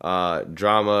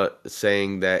 Drama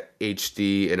saying that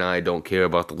HD and I don't care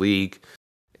about the league,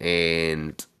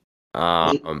 and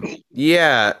coming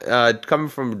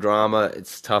from Drama,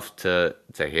 it's tough to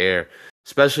hear,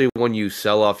 especially when you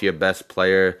sell off your best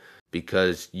player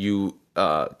because you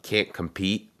can't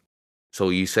compete. So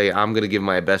you say, I'm going to give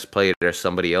my best player to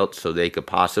somebody else so they could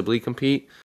possibly compete.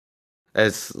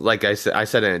 It's like I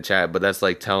said in the chat, but that's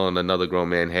like telling another grown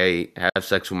man, hey, have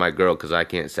sex with my girl because I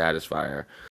can't satisfy her.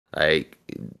 Like,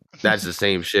 that's the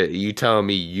same shit. You telling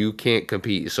me you can't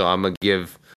compete, so I'm gonna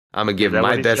give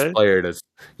my best player to.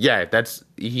 Yeah,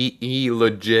 he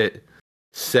legit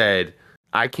said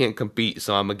I can't compete,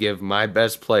 so I'm gonna give my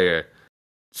best player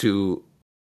to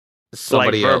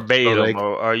somebody else. So, verbatim, like,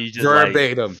 or are you just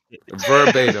verbatim,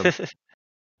 verbatim,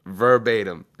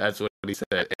 verbatim. That's what he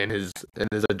said in his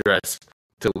address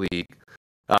to league.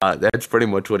 That's pretty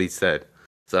much what he said.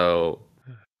 So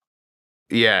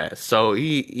yeah, so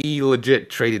he legit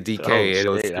traded DK, Oh and it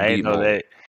was shit! the I me didn't know moment.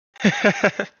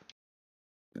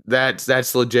 that.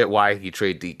 That's legit why he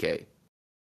traded DK.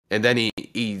 And then he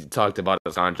talked about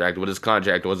his contract, but his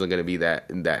contract wasn't going to be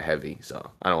that heavy, so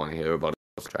I don't want to hear about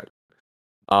his contract.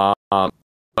 But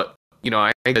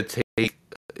I ain't gonna take.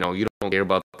 You don't care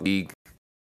about the league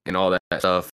and all that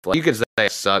stuff. Like, you can say I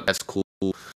suck, that's cool,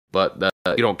 but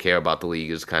you don't care about the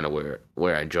league is kind of where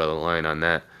I draw the line on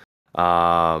that.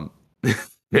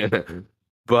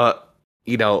 But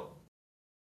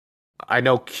I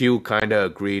know Q kind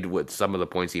of agreed with some of the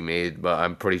points he made, but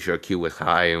I'm pretty sure Q was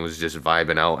high and was just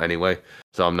vibing out anyway.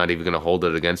 So I'm not even going to hold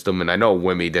it against him. And I know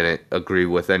Wimmy didn't agree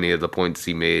with any of the points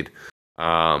he made,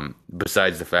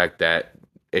 besides the fact that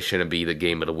it shouldn't be the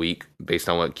game of the week based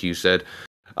on what Q said.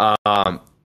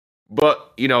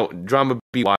 But, drama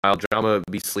be wild, drama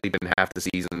be sleeping half the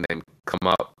season, then come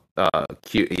up.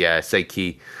 Q, yeah, say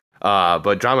Key.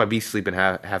 But drama be sleeping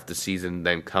half the season,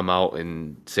 then come out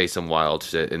and say some wild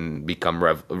shit and become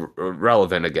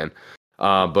relevant again.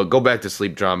 But go back to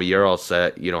sleep, drama. You're all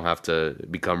set. You don't have to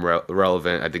become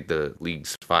relevant. I think the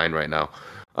league's fine right now.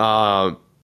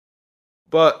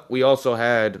 But we also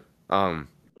had a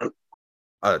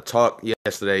talk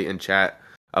yesterday in chat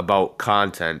about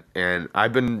content, and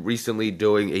I've been recently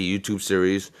doing a YouTube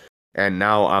series, and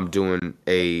now I'm doing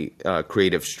a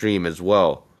creative stream as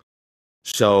well.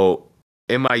 So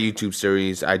in my YouTube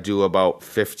series, I do about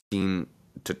 15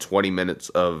 to 20 minutes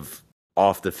of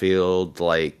off the field,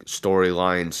 like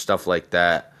storyline, stuff like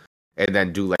that, and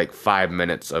then do like 5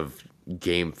 minutes of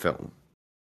game film.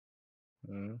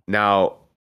 Now,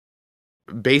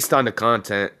 based on the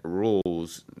content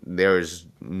rules, there's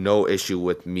no issue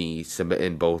with me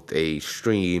submitting both a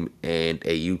stream and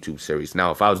a YouTube series. Now,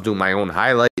 if I was doing my own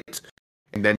highlights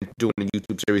and then doing a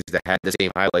YouTube series that had the same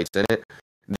highlights in it,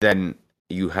 then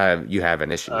you have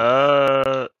an issue.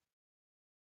 When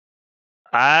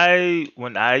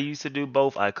I used to do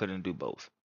both, I couldn't do both.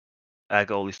 I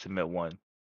could only submit one.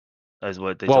 That's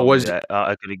what they told me, that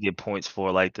I could get points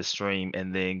for like the stream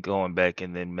and then going back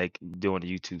and then doing a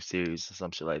YouTube series or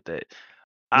some shit like that.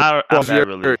 I'm not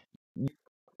really.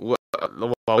 What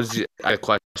was your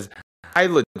question? I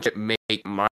legit make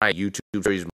my YouTube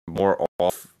series more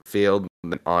off field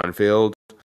than on field,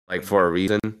 like for a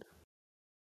reason.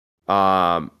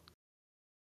 Yeah.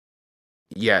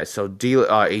 So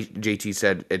JT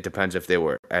said it depends if they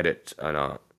were edits or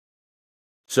not.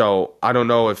 So I don't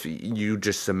know if you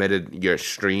just submitted your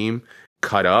stream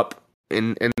cut up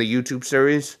in the YouTube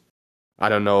series. I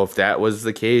don't know if that was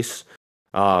the case.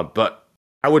 But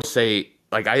I would say,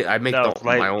 like, I make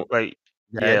my own.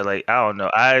 Yeah, like, I don't know.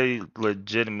 I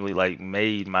legitimately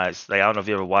made my, I don't know if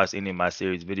you ever watched any of my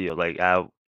series video. Like, I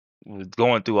was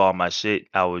going through all my shit.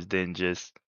 I was then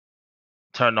just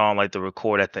turn on the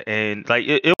record at the end. Like,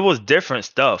 it was different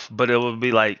stuff, but it would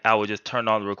be like I would just turn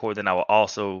on the record, and I would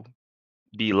also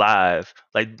be live.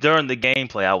 Like, during the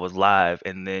gameplay, I was live,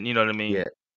 and then, you know what I mean? Yeah.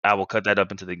 I will cut that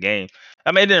up into the game.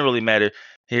 I mean, it didn't really matter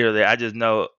here or there. I just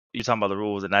know you're talking about the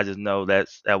rules, and I just know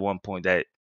that's at one point that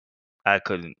I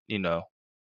couldn't,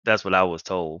 that's what I was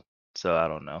told. So I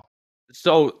don't know.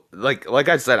 So like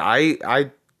I said,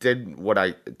 I did what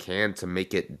I can to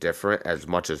make it different as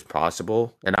much as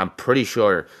possible, and I'm pretty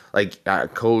sure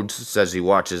Codes says he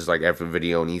watches like every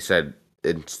video, and he said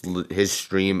his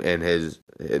stream and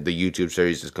the YouTube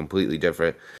series is completely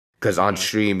different. Because on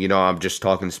stream, I'm just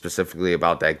talking specifically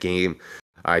about that game.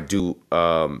 I do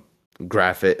I do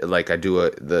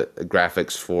the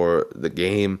graphics for the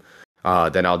game.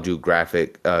 Then I'll do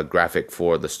graphic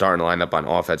for the starting lineup on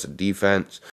offense and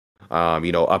defense.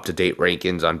 Up to date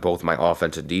rankings on both my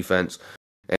offense and defense,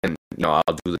 and I'll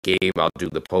do the game. I'll do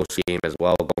the post game as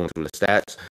well, going through the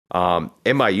stats.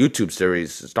 In my YouTube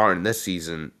series starting this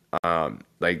season,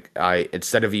 I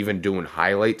instead of even doing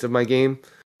highlights of my game,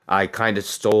 I kind of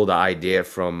stole the idea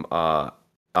from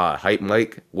Hype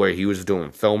Mike, where he was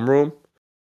doing film room,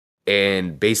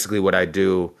 and basically what I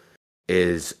do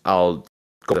is I'll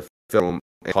go to the film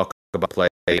and talk about play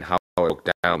and how it broke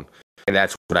down, and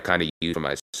that's what I kind of use for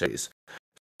my series.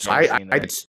 So I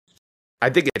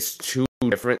think it's two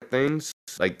different things,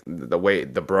 like the way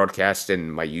the broadcast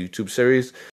and my YouTube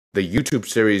series. The YouTube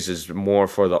series is more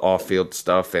for the off-field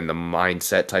stuff and the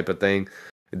mindset type of thing.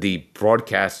 The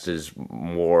broadcast is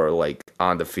more like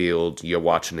on the field. You're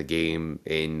watching the game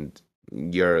and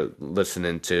you're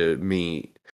listening to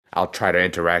me. I'll try to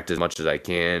interact as much as I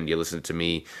can. You listen to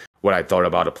me what I thought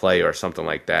about a play or something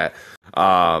like that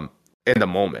in the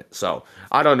moment. So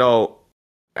I don't know.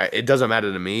 It doesn't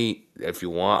matter to me. If you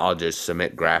want, I'll just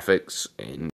submit graphics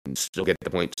and still get the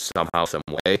point somehow, some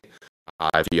way.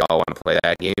 If y'all want to play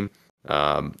that game,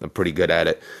 I'm pretty good at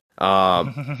it.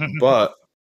 But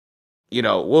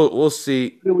we'll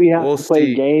see. Why do we have We'll to play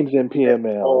see. games in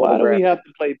PML? Why do we have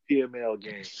to play PML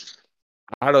games?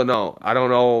 I don't know.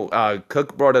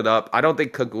 Cook brought it up. I don't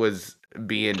think Cook was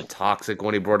being toxic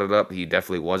when he brought it up. He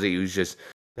definitely wasn't. He was just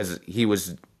because he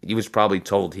was probably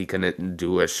told he couldn't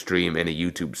do a stream in a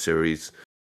YouTube series,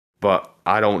 but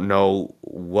I don't know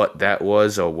what that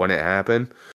was or when it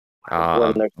happened.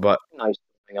 When there's But nice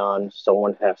going on,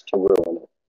 someone has to ruin it.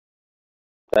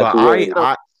 but really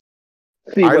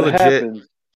See I what legit happens.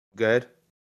 good.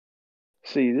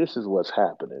 See, this is what's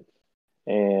happening,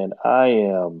 and I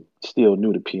am still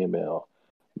new to PML,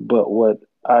 but what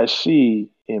I see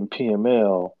in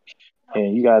PML,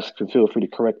 and you guys can feel free to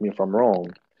correct me if I'm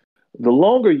wrong. The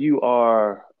longer you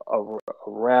are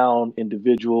around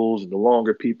individuals, the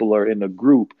longer people are in a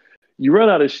group, you run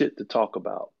out of shit to talk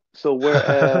about. So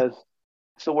whereas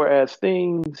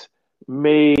things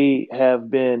may have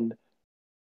been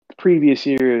previous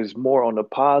years more on the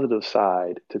positive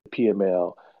side to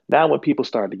PML. Now, when people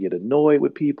start to get annoyed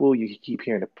with people, you keep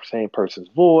hearing the same person's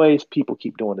voice, people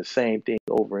keep doing the same thing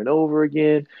over and over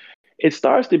again. It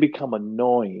starts to become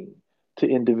annoying to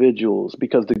individuals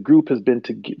because the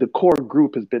core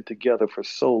group has been together for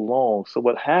so long. So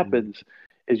what happens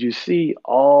is you see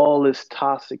all this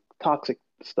toxic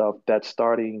stuff that's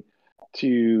starting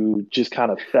to just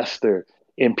kind of fester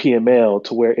in PML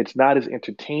to where it's not as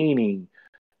entertaining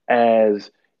as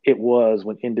it was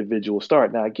when individuals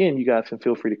start. Now, again, you guys can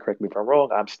feel free to correct me if I'm wrong.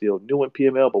 I'm still new in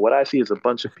PML, but what I see is a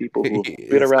bunch of people who've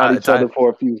been around each other for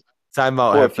a few Time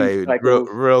for a out, few Hefe. Real, cycles.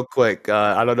 real quick.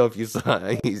 I don't know if you saw.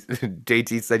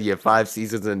 JT said you have 5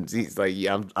 seasons, and he's like,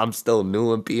 "Yeah, I'm still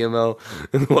new in PML.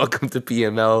 Welcome to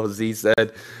PML." Z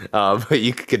said, but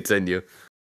you can continue.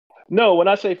 No, when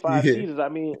I say five Yeah, seasons, I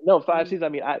mean no 5 seasons. I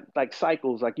mean like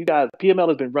cycles. Like you guys, PML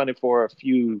has been running for a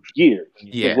few years, is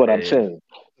yeah, what I'm Yeah. saying.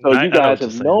 So you I know guys what you're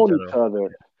have saying in known each general.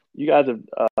 other. You guys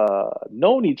have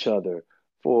known each other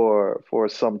for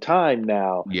some time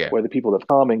now. yeah, Where the people have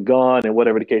come and gone, and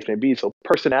whatever the case may be. So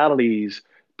personalities,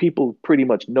 people pretty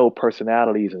much know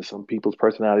personalities, and some people's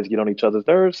personalities get on each other's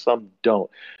nerves, some don't.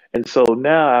 And so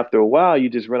now, after a while, you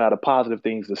just run out of positive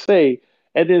things to say,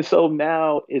 and then so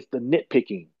now it's the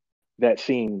nitpicking that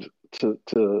seems to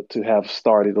have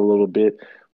started a little bit.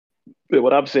 But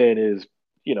what I'm saying is,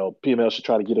 PML should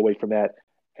try to get away from that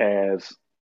as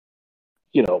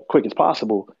quick as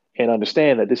possible and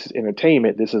understand that this is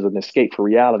entertainment. This is an escape for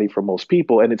reality for most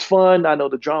people, and it's fun. I know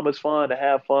the drama is fun to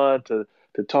have fun to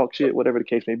talk shit, whatever the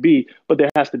case may be. But there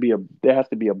has to be a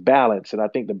balance, and I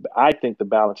think the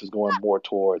balance is going more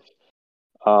towards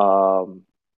um,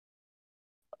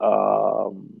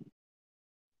 um,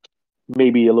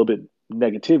 maybe a little bit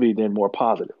negativity than more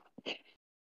positive.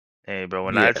 Hey, bro,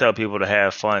 when I yeah, tell people to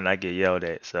have fun, I get yelled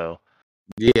at. So,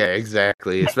 yeah.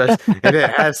 Exactly. Especially, and it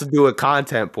has to do with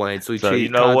content points. We so you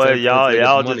treat know what, content points like it's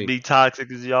y'all just money, be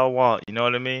toxic as y'all want. You know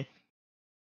what I mean?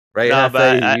 right? No,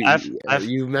 but Hefe,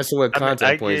 you messing with I mean, I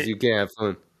content points, get, you can't have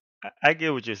fun. I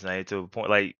get what you're saying to a point.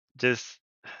 Like, just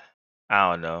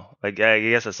I don't know. Like, I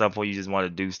guess at some point you just want to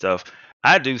do stuff.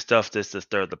 I do stuff just to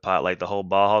stir the pot, like the whole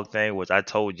ball hog thing, which I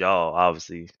told y'all,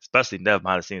 obviously, especially Nev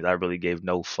behind the scenes. I really gave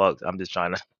no fucks. I'm just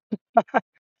trying to.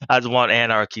 I just want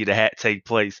anarchy to take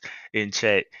place in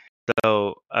chat.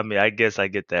 So, I mean, I guess I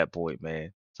get that point,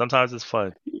 man. Sometimes it's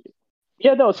fun.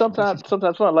 Yeah, no, sometimes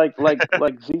fun. Like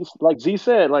Z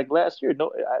said, like last year,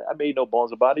 no, I made no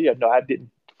bones about it. Yeah, no, I didn't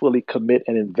fully commit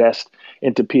and invest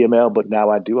into PML, but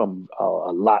now I do. I'm a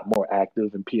lot more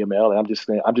active in PML, and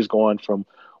I'm just going from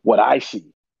what I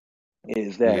see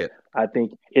is Yeah, that I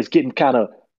think it's getting kind of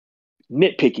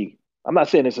nitpicky. I'm not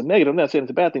saying it's a negative. I'm not saying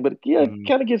it's a bad thing, but yeah, it Mm,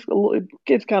 kind of it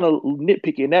gets kind of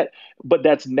nitpicky, and but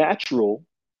that's natural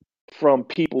from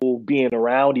people being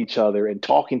around each other and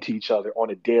talking to each other on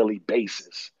a daily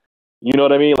basis. You know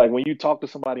what I mean? Like when you talk to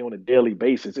somebody on a daily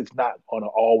basis, it's not going to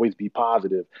always be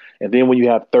positive. And then when you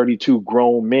have 32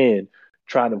 grown men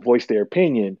trying to voice their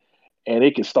opinion, and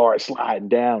it can start sliding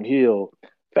downhill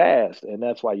fast. And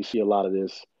that's why you see a lot of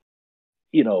this,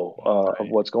 of right.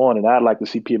 what's going on. And I'd like to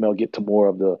see PML get to more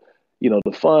of the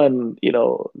fun, even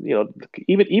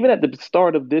at the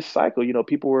start of this cycle,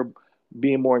 people were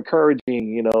being more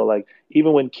encouraging, like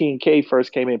even when King K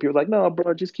first came in, people were like, no,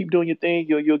 bro, just keep doing your thing.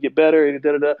 You'll get better and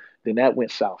da da da. Then that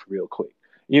went south real quick.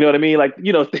 You know what I mean? Like,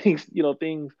 things,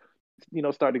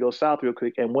 start to go south real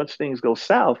quick. And once things go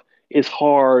south, it's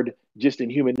hard just in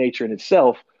human nature in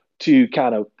itself to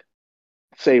kind of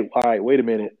say, all right, wait a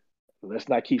minute, let's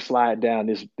not keep sliding down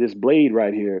this blade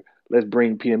right here. Let's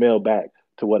bring PML back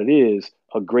to what it is,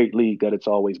 a great league that it's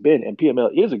always been. And PML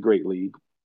is a great league.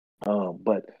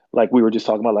 But like we were just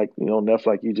talking about, like, Neff,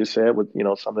 like you just said, with,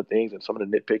 some of the things and some of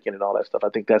the nitpicking and all that stuff, I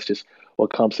think that's just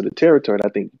what comes to the territory. And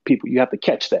I think you have to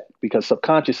catch that, because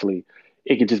subconsciously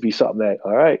it could just be something that,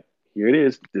 all right, here it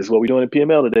is. This is what we're doing in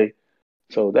PML today.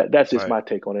 So that's just Right. my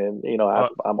take on it. And,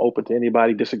 I'm open to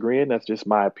anybody disagreeing. That's just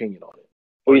my opinion on it.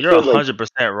 Well, you're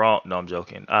 100% wrong. No, I'm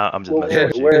joking. I'm just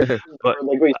messing with you. But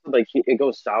like we said, like it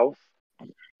goes south,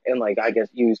 and like I guess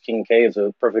use King K as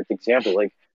a perfect example.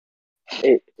 Like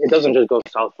it doesn't just go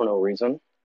south for no reason,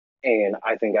 and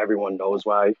I think everyone knows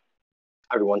why.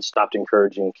 Everyone stopped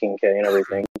encouraging King K and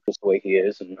everything, just the way he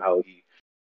is and how he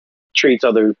treats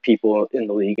other people in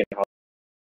the league, and how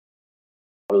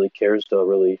he really cares to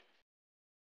really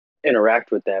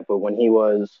interact with that. But when he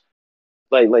was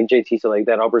like JT said, like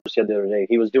that Albert said the other day,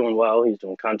 he was doing well, he's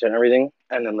doing content and everything,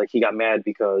 and then like he got mad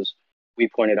because we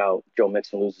pointed out Joe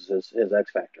Mixon loses his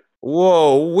X factor.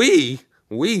 Whoa,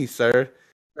 sir.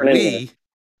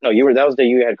 No, you were. That was the day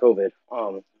you had COVID.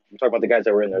 I'm talking about the guys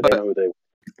that were in there. They know who they were.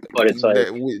 But it's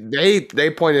like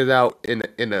they pointed out in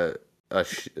a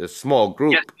small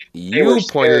group. You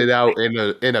pointed it out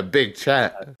in a big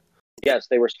chat. Yes,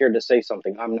 they were scared to say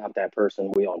something. I'm not that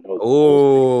person. We all know.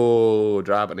 Oh,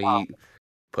 dropping the heat,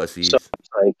 pussies. So it's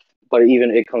like, but even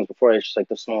it comes before. It's just like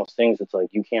the smallest things. It's like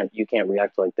you can't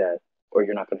react like that, or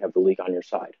you're not going to have the league on your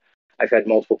side. I've had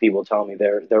multiple people tell me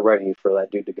they're ready for that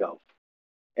dude to go,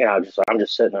 and I'm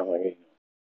just sitting there like,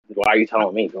 why are you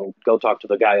telling me? Go talk to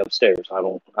the guy upstairs. I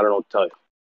don't know what to tell you.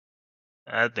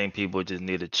 I think people just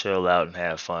need to chill out and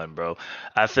have fun, bro.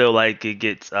 I feel like it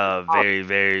gets very,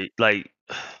 very like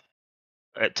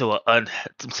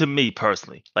to me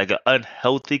personally, like an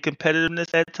unhealthy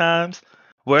competitiveness at times,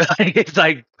 where like it's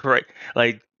like great,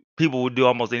 like people would do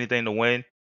almost anything to win,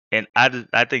 and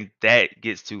I think that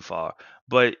gets too far.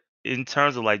 But in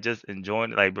terms of like just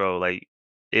enjoying it, like bro, like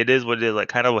it is what it is. Like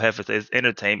kind of what Heffa says,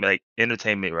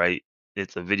 entertainment, right?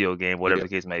 It's a video game, whatever the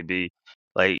case may be.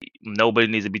 Like nobody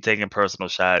needs to be taking personal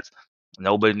shots.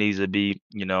 Nobody needs to be,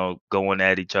 going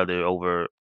at each other over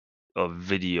a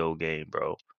video game,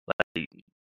 bro. Like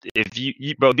if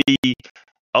you bro be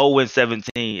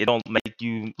 0-17, it don't make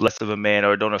you less of a man,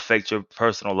 or it don't affect your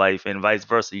personal life, and vice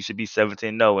versa. You should be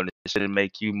 17-0, and it shouldn't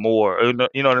make you more, or,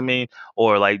 you know what I mean,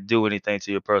 or like do anything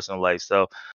to your personal life. So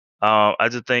I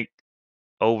just think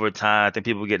over time, I think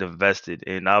people get invested,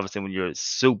 and obviously when you're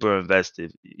super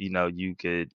invested, you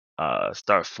could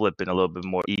start flipping a little bit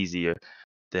more easier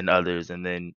than others, and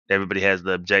then everybody has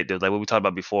the objectives, like what we talked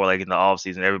about before, like in the off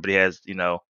season, everybody has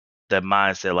that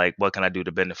mindset, like what can I do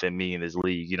to benefit me in this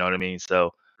league, you know what I mean?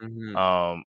 So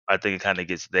I think it kind of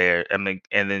gets there. I mean,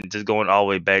 and then just going all the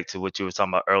way back to what you were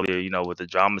talking about earlier, with the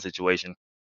drama situation,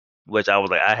 which I was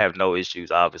like, I have no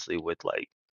issues obviously with like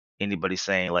anybody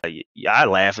saying, like, yeah, I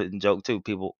laugh at and joke too,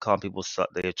 people calling people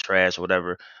they're trash or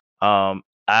whatever.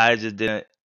 I just didn't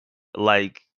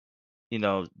like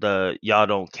the y'all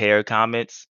don't care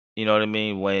comments, you know what I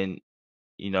mean, when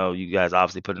you guys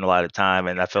obviously put in a lot of time,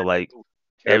 and I feel like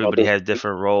everybody has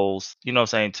different roles, you know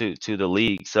what I'm saying, to the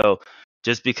league. So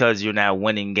just because you're now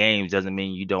winning games doesn't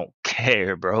mean you don't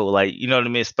care, bro. Like, you know what I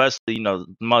mean? Especially, the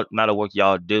amount of work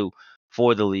y'all do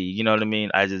for the league, you know what I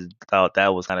mean? I just thought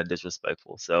that was kind of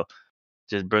disrespectful. So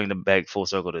just bring them back full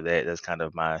circle to that. That's kind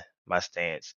of my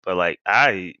stance. But like,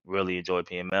 I really enjoy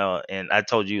PML, and I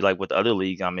told you, like with the other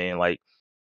league I'm in, like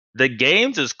the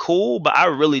games is cool, but I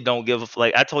really don't give a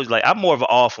like. I told you, like I'm more of an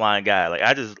offline guy. Like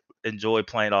I just enjoy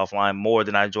playing offline more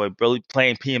than I enjoy really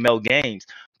playing PML games.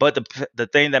 But the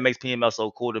thing that makes PML so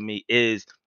cool to me is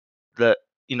the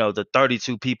the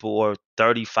 32 people or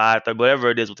 35,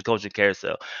 whatever it is with the coaching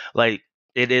carousel. Like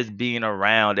it is being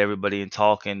around everybody and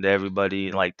talking to everybody,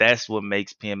 and like that's what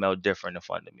makes PML different and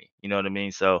fun to me. You know what I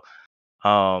mean? So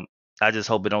I just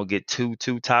hope it don't get too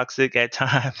toxic at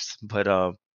times. But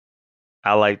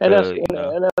I like and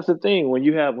that's the thing, when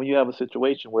you have a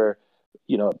situation where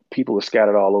people are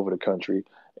scattered all over the country,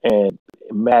 and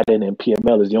Madden and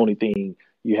PML is the only thing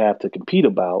you have to compete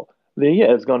about, then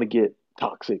yeah, it's going to get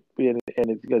toxic, and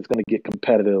it's going to get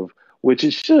competitive, which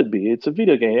it should be. It's a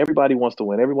video game. Everybody wants to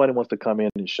win. Everybody wants to come in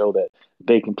and show that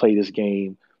they can play this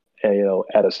game,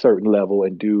 at a certain level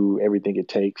and do everything it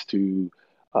takes to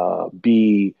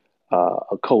be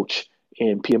a coach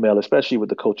in PML, especially with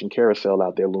the coaching carousel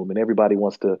out there looming. Everybody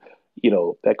wants to,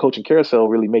 that coaching carousel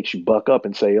really makes you buck up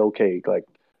and say, okay, like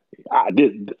I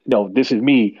did, this is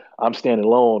me. I'm standing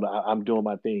alone. I'm doing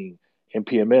my thing in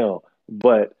PML.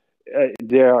 But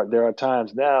there are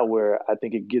times now where I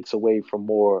think it gets away from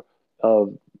more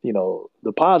of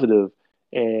the positive,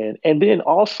 and then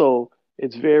also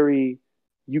it's very,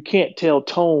 you can't tell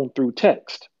tone through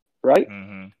text, right?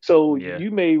 Mm-hmm. So Yeah.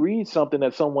 you may read something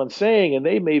that someone's saying and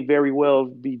they may very well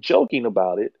be joking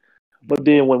about it, but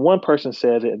then when one person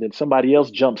says it and then somebody else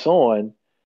jumps on,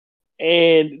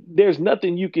 and there's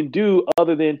nothing you can do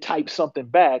other than type something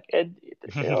back, and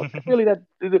really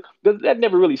that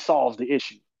never really solves the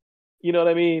issue. You know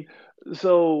what I mean?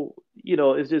 So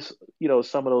it's just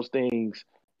some of those things.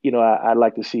 I'd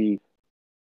like to see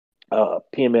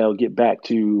PML get back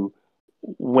to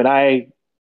when I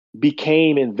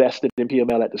became invested in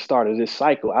PML at the start of this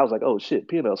cycle. I was like, oh shit,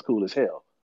 PML's cool as hell.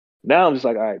 Now I'm just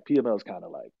like, all right, PML's kind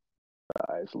of like,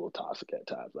 all right, it's a little toxic at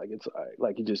times. Like it's all right.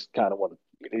 Like you just kind of want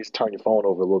to just turn your phone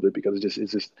over a little bit because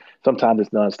it's just sometimes it's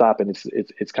nonstop and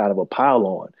it's kind of a pile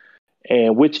on,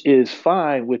 and which is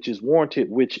fine, which is warranted,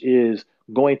 which is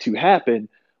going to happen,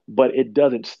 but it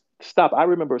doesn't stop. I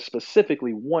remember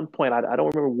specifically one point. I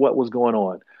don't remember what was going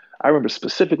on. I remember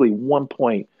specifically one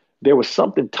point. There was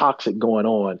something toxic going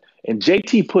on, and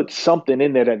JT put something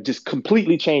in there that just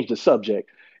completely changed the subject.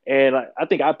 And I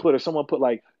think someone put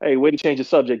like, "Hey, way to change the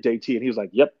subject, JT," and he was like,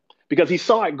 "Yep," because he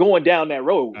saw it going down that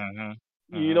road.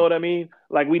 Mm-hmm. You know what I mean?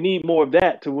 Like we need more of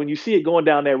that to when you see it going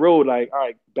down that road. Like, all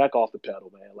right, back off the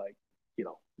pedal, man. Like,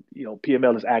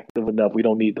 PML is active enough. We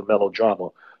don't need the melodrama.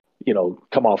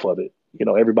 Come off of it.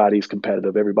 Everybody's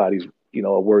competitive. Everybody's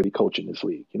a worthy coach in this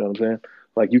league. You know what I'm saying?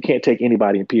 Like you can't take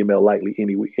anybody in PML lightly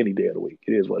any day of the week.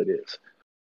 It is what it is.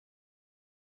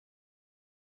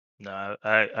 No,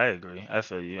 I agree. I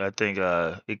feel you. I think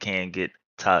it can get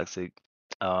toxic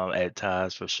at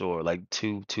times for sure. Like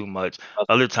too much.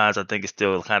 Other times I think it's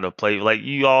still kind of play. Like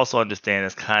you also understand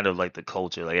it's kind of like the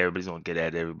culture. Like everybody's gonna get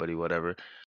at everybody, whatever.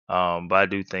 But I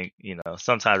do think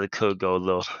sometimes it could go a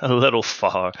little a little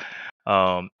far.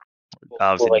 Um, Well,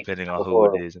 obviously like depending on who it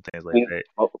for is and things like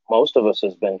that. most of us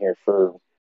has been here for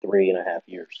 3.5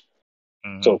 years,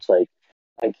 so Hmm. it's like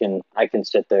I can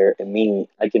sit there and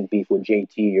I can beef with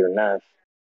JT or Neff,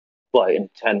 but in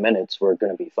 10 minutes we're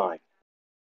gonna be fine.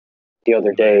 The other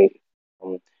Right. day,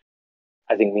 um,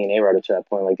 I think me and A are to that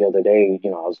point. Like the other day,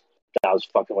 I was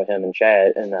fucking with him in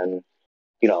chat, and then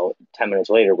 10 minutes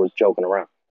later we're joking around.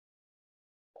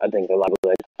 I think a lot of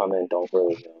people that come in don't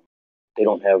really, they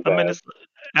don't have I mean, that it's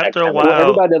after a Well, chemistry. while.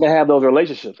 everybody doesn't have those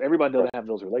relationships. Everybody Right. doesn't have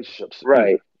those relationships either.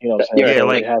 Right. You know what I'm saying? Yeah. Yeah, So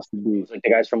Like it like has to be. it's like the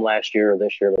guys from last year or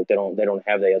this year, like they don't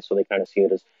have that yet, so they kind of see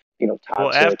it as well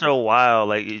toxic. after a while,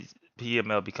 like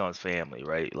PML becomes family,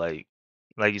 right? Like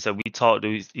you said, we talk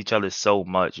to each other so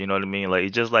much. You know what I mean? Like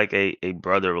it's just like a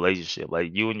brother relationship.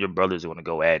 Like you and your brothers are gonna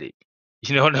go at it.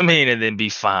 You know what I mean? And then be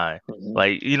fine. Mhm.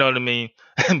 Like you know what I mean?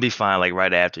 Be fine. Like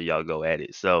right after y'all go at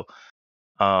it. So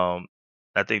um,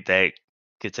 I think that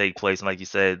could take place. And like you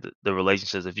said, the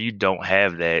relationships. If you don't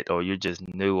have that, or you're just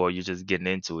new, or you're just getting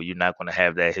into it, you're not gonna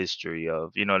have that history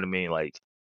of. You know what I mean? Like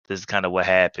this is kind of what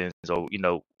happens, or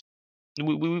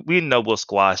we know we'll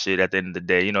squash it at the end of the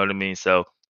day. You know what I mean? So,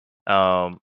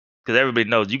 because everybody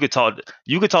knows you could talk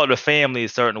to family a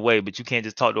certain way, but you can't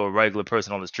just talk to a regular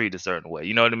person on the street a certain way.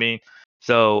 You know what I mean?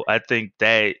 So I think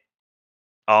that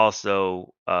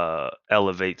also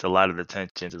elevates a lot of the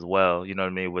tensions as well. You know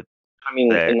what I mean? With I mean,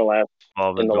 that in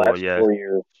revolving the door, last yeah. 4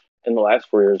 years,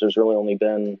 there's really only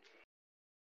been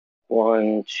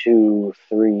one, two,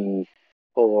 three,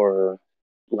 four,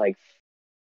 like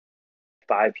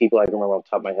 5 people I can remember off the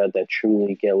top of my head that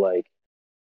truly get like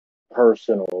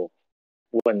personal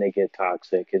when they get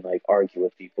toxic and like argue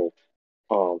with people.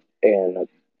 And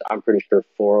I'm pretty sure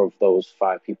 4 of those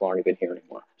 5 people aren't even here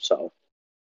anymore. So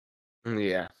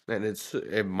Yeah, and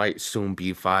it might soon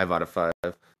be 5 out of 5,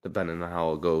 depending on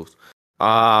how it goes.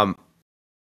 Um,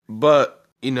 but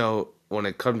when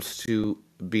it comes to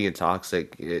being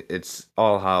toxic, it's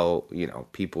all how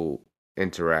people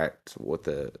interact with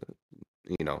the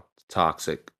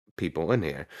toxic people in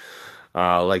here.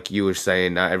 Like you were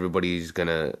saying, not everybody's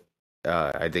gonna.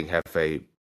 I think Hefe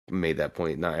made that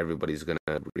point. Not everybody's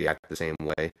gonna react the same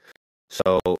way.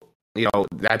 So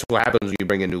that's what happens when you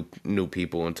bring in new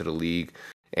people into the league.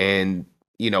 And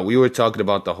we were talking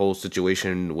about the whole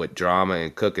situation with Drama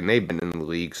and Cook, and they've been in the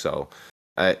league, so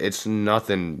it's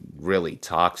nothing really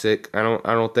toxic. I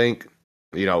don't think.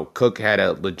 Cook had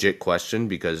a legit question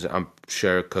because I'm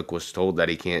sure Cook was told that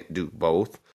he can't do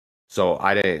both. So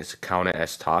I didn't count it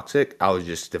as toxic. I was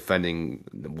just defending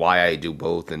why I do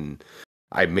both, and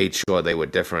I made sure they were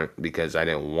different because I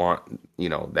didn't want,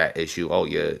 that issue. Oh,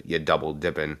 you're double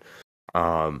dipping.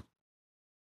 Um,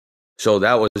 so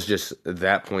that was just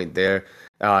that point there.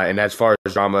 And as far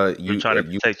as Drama, You're you trying to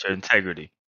you protect your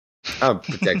integrity. I'm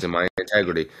protecting my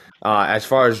integrity. As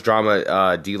far as drama,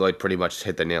 Deloitte pretty much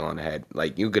hit the nail on the head.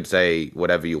 Like you could say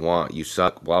whatever you want, you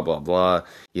suck, blah blah blah.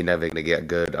 You're never gonna get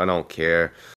good. I don't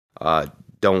care. Uh,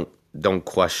 don't don't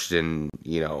question,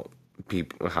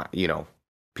 people,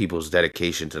 people's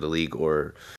dedication to the league,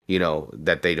 or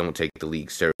that they don't take the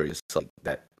league serious like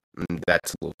that.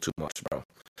 That's a little too much, bro.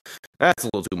 That's a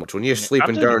little too much. When you're Yeah, I'm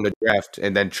sleeping just, during the draft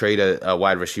and then trade a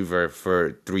wide receiver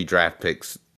for 3 draft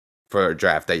picks for a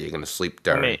draft that you're gonna sleep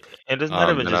I mean, during, and it's not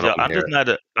even then I just don't y'all. want to hear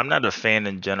it. I'm not a fan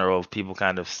in general of people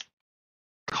kind of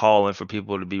calling for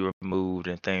people to be removed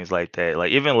and things like that.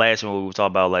 Like even last year when we were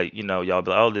talking about like, y'all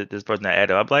be like, oh, this person not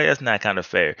added. I'm like, that's not kind of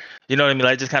fair. You know what I mean?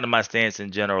 Like just kind of my stance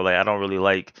in general. Like I don't really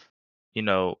like, you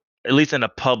know, at least in a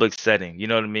public setting. You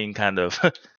know what I mean? Kind of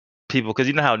people, because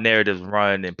you know how narratives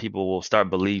run and people will start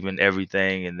believing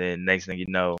everything, and then next thing you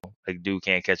know, like dude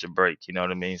can't catch a break. You know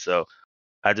what I mean? So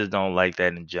I just don't like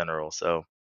that in general. So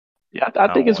Yeah, I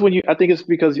I think don't it's want when you. I think it's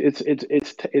because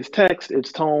it's text,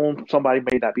 it's tone. Somebody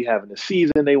may not be having the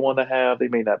season they want to have. They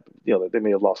may not, they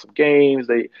may have lost some games.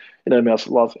 They may have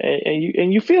lost,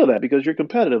 and you feel that because you're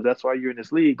competitive. That's why you're in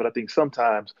this league. But I think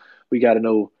sometimes we got to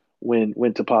know when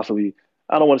to possibly.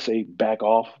 I don't want to say back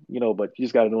off, but you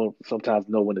just got to know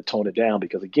when to tone it down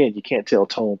because again, you can't tell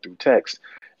tone through text.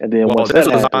 And then Well, once that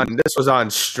happens, this was on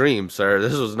stream, sir.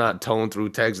 This was not toned through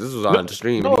text. This was no, on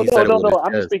stream, and no, he no, said it no, with his no.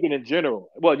 I'm just chest. speaking in general.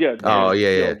 Well, yeah, Oh yeah,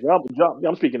 yeah, drama.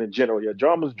 I'm speaking in general. Yeah,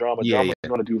 drama's drama. yeah, Drama's yeah.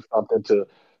 going to do something to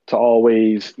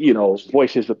always,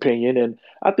 voice his opinion. And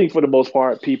I think for the most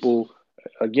part, people,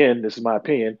 again, this is my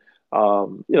opinion.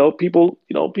 People,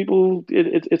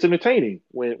 it's entertaining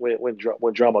when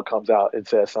drama comes out and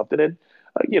says something, and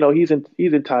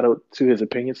he's entitled to his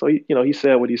opinion. So he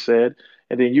said what he said,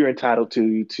 and then you're entitled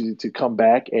to come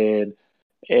back and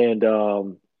have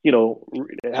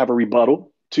a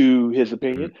rebuttal to his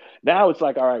opinion. Mhm. Now it's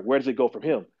like, all right, where does it go from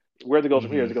him? Where does it go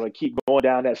from here? Is to. it going to keep going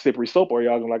down that slippery slope, or are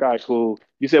y'all going to like, all right, cool.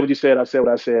 You said what you said. I said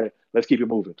what I said. Let's keep it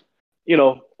moving.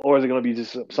 Or is it going to be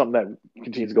just something that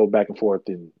continues to go back and forth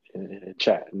and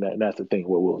chat? And that's the thing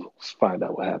where we'll find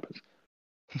out what happens.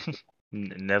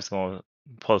 Neff's gonna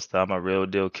post I'm a real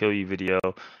deal kill you video,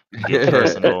 get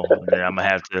personal, and then I'm gonna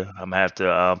have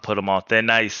to put him on thin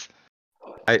ice.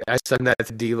 I send that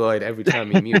to Deloitte every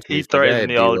time he mutes me. He He's like, threatens "Hey,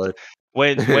 me all Deloitte."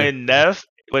 when Neff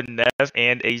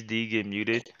and HD get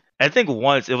muted. I think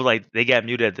once it was like they got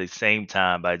muted at the same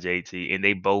time by JT, and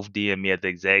they both DM me at the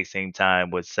exact same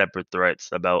time with separate threats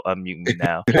about unmuting me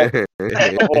now.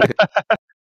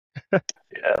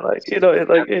 Yeah, like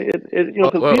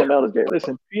well, because well, PML is great.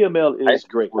 Listen, PML I is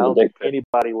great. I with a don't think dick pic.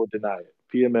 anybody will deny it.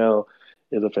 PML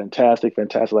is a fantastic.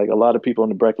 Like a lot of people on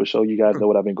the Breakfast Show, you guys know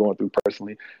what I've been going through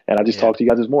personally, and I just Yeah. talked to you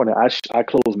guys this morning. I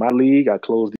closed my league. I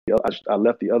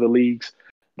left the other leagues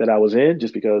that I was in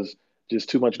just because just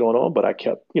too much going on. But I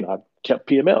kept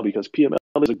PML because PML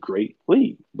is a great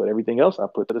league. But everything else I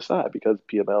put to the side because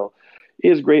PML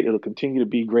is great. It'll continue to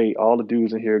be great. All the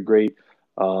dudes in here are great.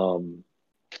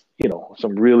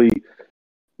 Some really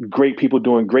great people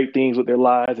doing great things with their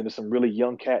lives, and there's some really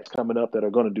young cats coming up that are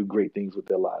going to do great things with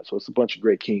their lives. So it's a bunch of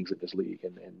great kings in this league,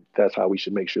 and that's how we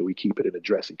should make sure we keep it and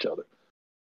address each other.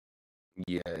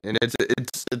 yeah, and it's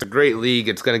a great league.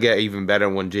 It's gonna get even better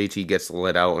when JT gets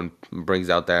let out and brings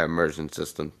out that immersion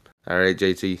system. All right,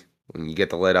 JT, when you get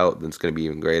the let out, then it's gonna be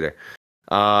even greater.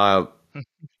 Uh,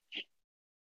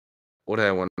 what did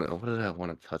I want? What did I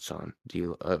want to touch on?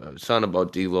 Something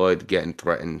about Deloitte getting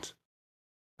threatened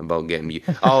about getting you.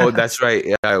 Oh, that's right.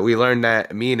 Yeah, we learned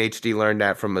that. Me and HD learned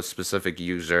that from a specific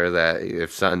user that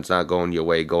if something's not going your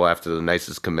way, go after the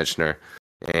nicest commissioner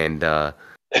and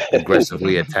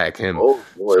aggressively attack him. Oh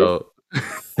boy. So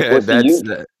What's the that's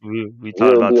use? We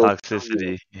talked about deal.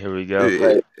 toxicity. Here we go.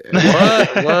 Right.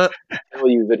 What? Kill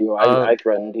you video. Um, I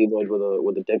threatened Deloitte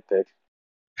with a dick pic.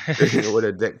 With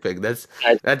a dick pic. I said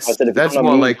if you That's don't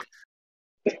more unmute, like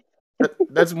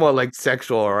that's more like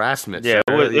sexual harassment, Yeah,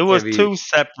 sir. it You was can't be. two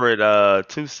separate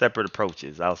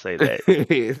approaches. I'll say that.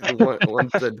 One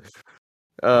said,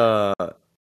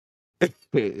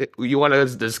 you want to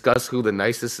discuss who the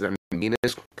nicest and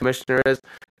meanest commissioner is?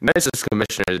 Nicest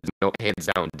commissioner is no hands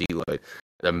down Deloitte.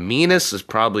 The meanest is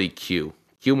probably Q.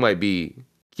 Q might be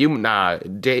Q. Nah,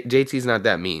 JT's not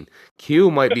that mean. Q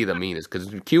might be the meanest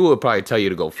because Q will probably tell you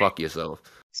to go fuck yourself.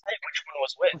 say which one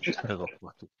was which. Oh,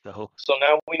 what the hell? So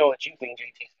now we know that you think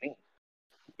JT's mean.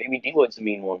 Maybe Deloitte's the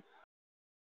mean one.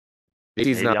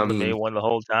 JT's Maybe not I'm the mean. main one the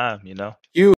whole time. You know.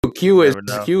 Q You never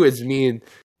know. is mean.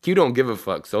 Q don't give a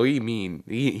fuck, so he mean.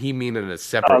 He mean in a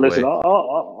separate Listen, way.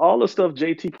 all the stuff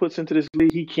JT puts into this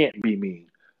league, he can't be mean.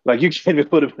 Like you can't even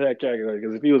put him in that category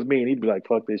because if he was mean, he'd be like,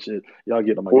 "Fuck this shit, y'all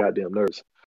getting on my goddamn nerves."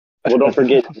 Well, don't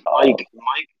forget, Mike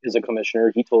is a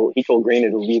commissioner. He told Graney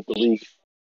to leave the league.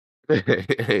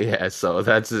 Yeah, so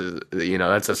that's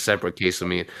a separate case of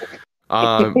me.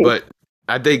 But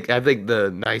I think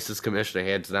the nicest commissioner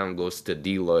hands down goes to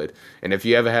D Lloyd. And if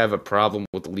you ever have a problem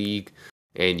with the league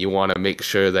and you want to make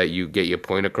sure that you get your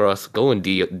point across, go in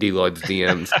D Lloyd's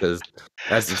DMs because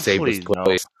that's the safest Please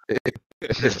place.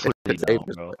 Please don't,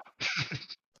 bro.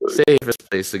 Safest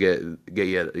place to get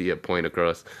your point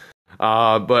across.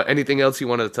 But anything else you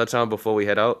wanted to touch on before we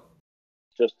head out?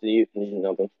 Just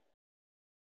nothing.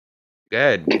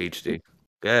 Good, HD.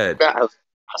 Good. I was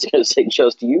gonna say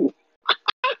just you.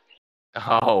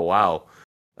 Oh wow.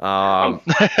 Oh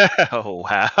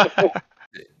wow.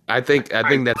 I think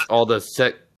that's all the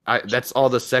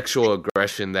sexual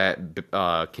aggression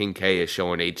that King K is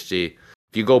showing HD.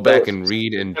 If you go back and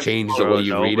read and change the way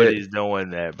you read it, nobody's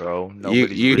doing that, bro. Nobody's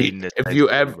reading this. if you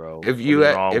ever bro. if you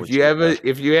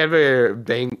ever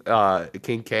bang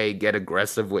King K get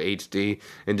aggressive with HD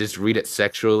and just read it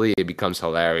sexually, it becomes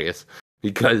hilarious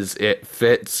because it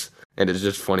fits and it's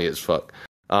just funny as fuck.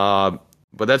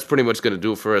 But that's pretty much gonna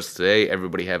do it for us today.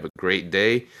 Everybody have a great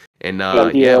day, and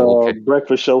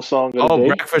breakfast show song of the day.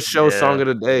 Breakfast show song of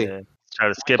the day. Yeah. Try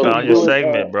to skip out your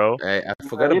segment, bro. Hey, I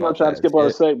forgot about trying that. to skip on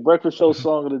a segment. Breakfast show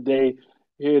song of the day.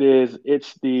 Here it is.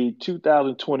 It's the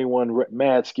 2021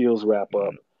 Mad Skills wrap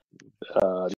up.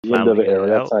 The end of the era.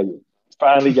 That's how you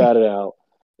finally got it out.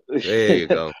 There you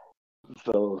go.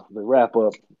 So the wrap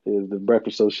up is the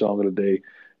Breakfast Show song of the day.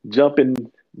 Jumping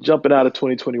out of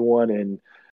 2021 and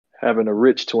having a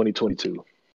rich 2022.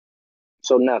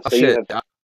 So now,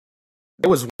 It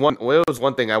was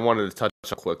one thing I wanted to touch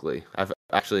on quickly. I've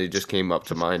actually just came up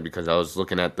to mind because I was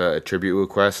looking at the attribute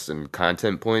requests and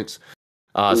content points.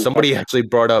 Somebody actually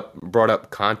brought up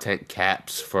content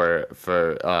caps for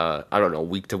I don't know,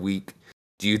 week to week.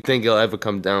 Do you think it'll ever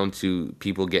come down to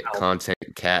people get content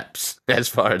caps as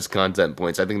far as content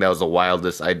points? I think that was the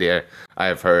wildest idea I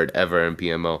have heard ever in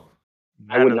PMO.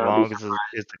 Not as long as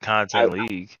it's the content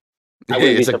league.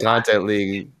 It's a content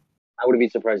league. I wouldn't be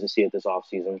surprised to see it this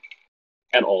offseason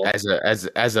at all.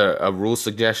 As a rule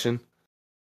suggestion.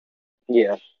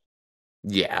 Yeah.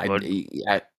 Yeah.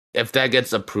 If that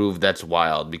gets approved, that's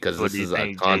wild because this is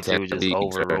a content just league.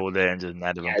 Overrule that and just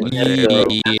not even put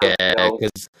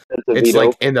because it's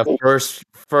like in the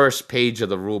first page of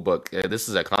the rule book. This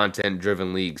is a content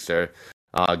driven league, sir.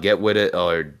 Get with it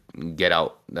or get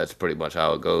out. That's pretty much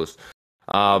how it goes.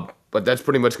 But that's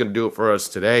pretty much going to do it for us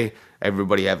today.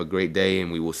 Everybody have a great day,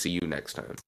 and we will see you next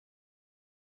time.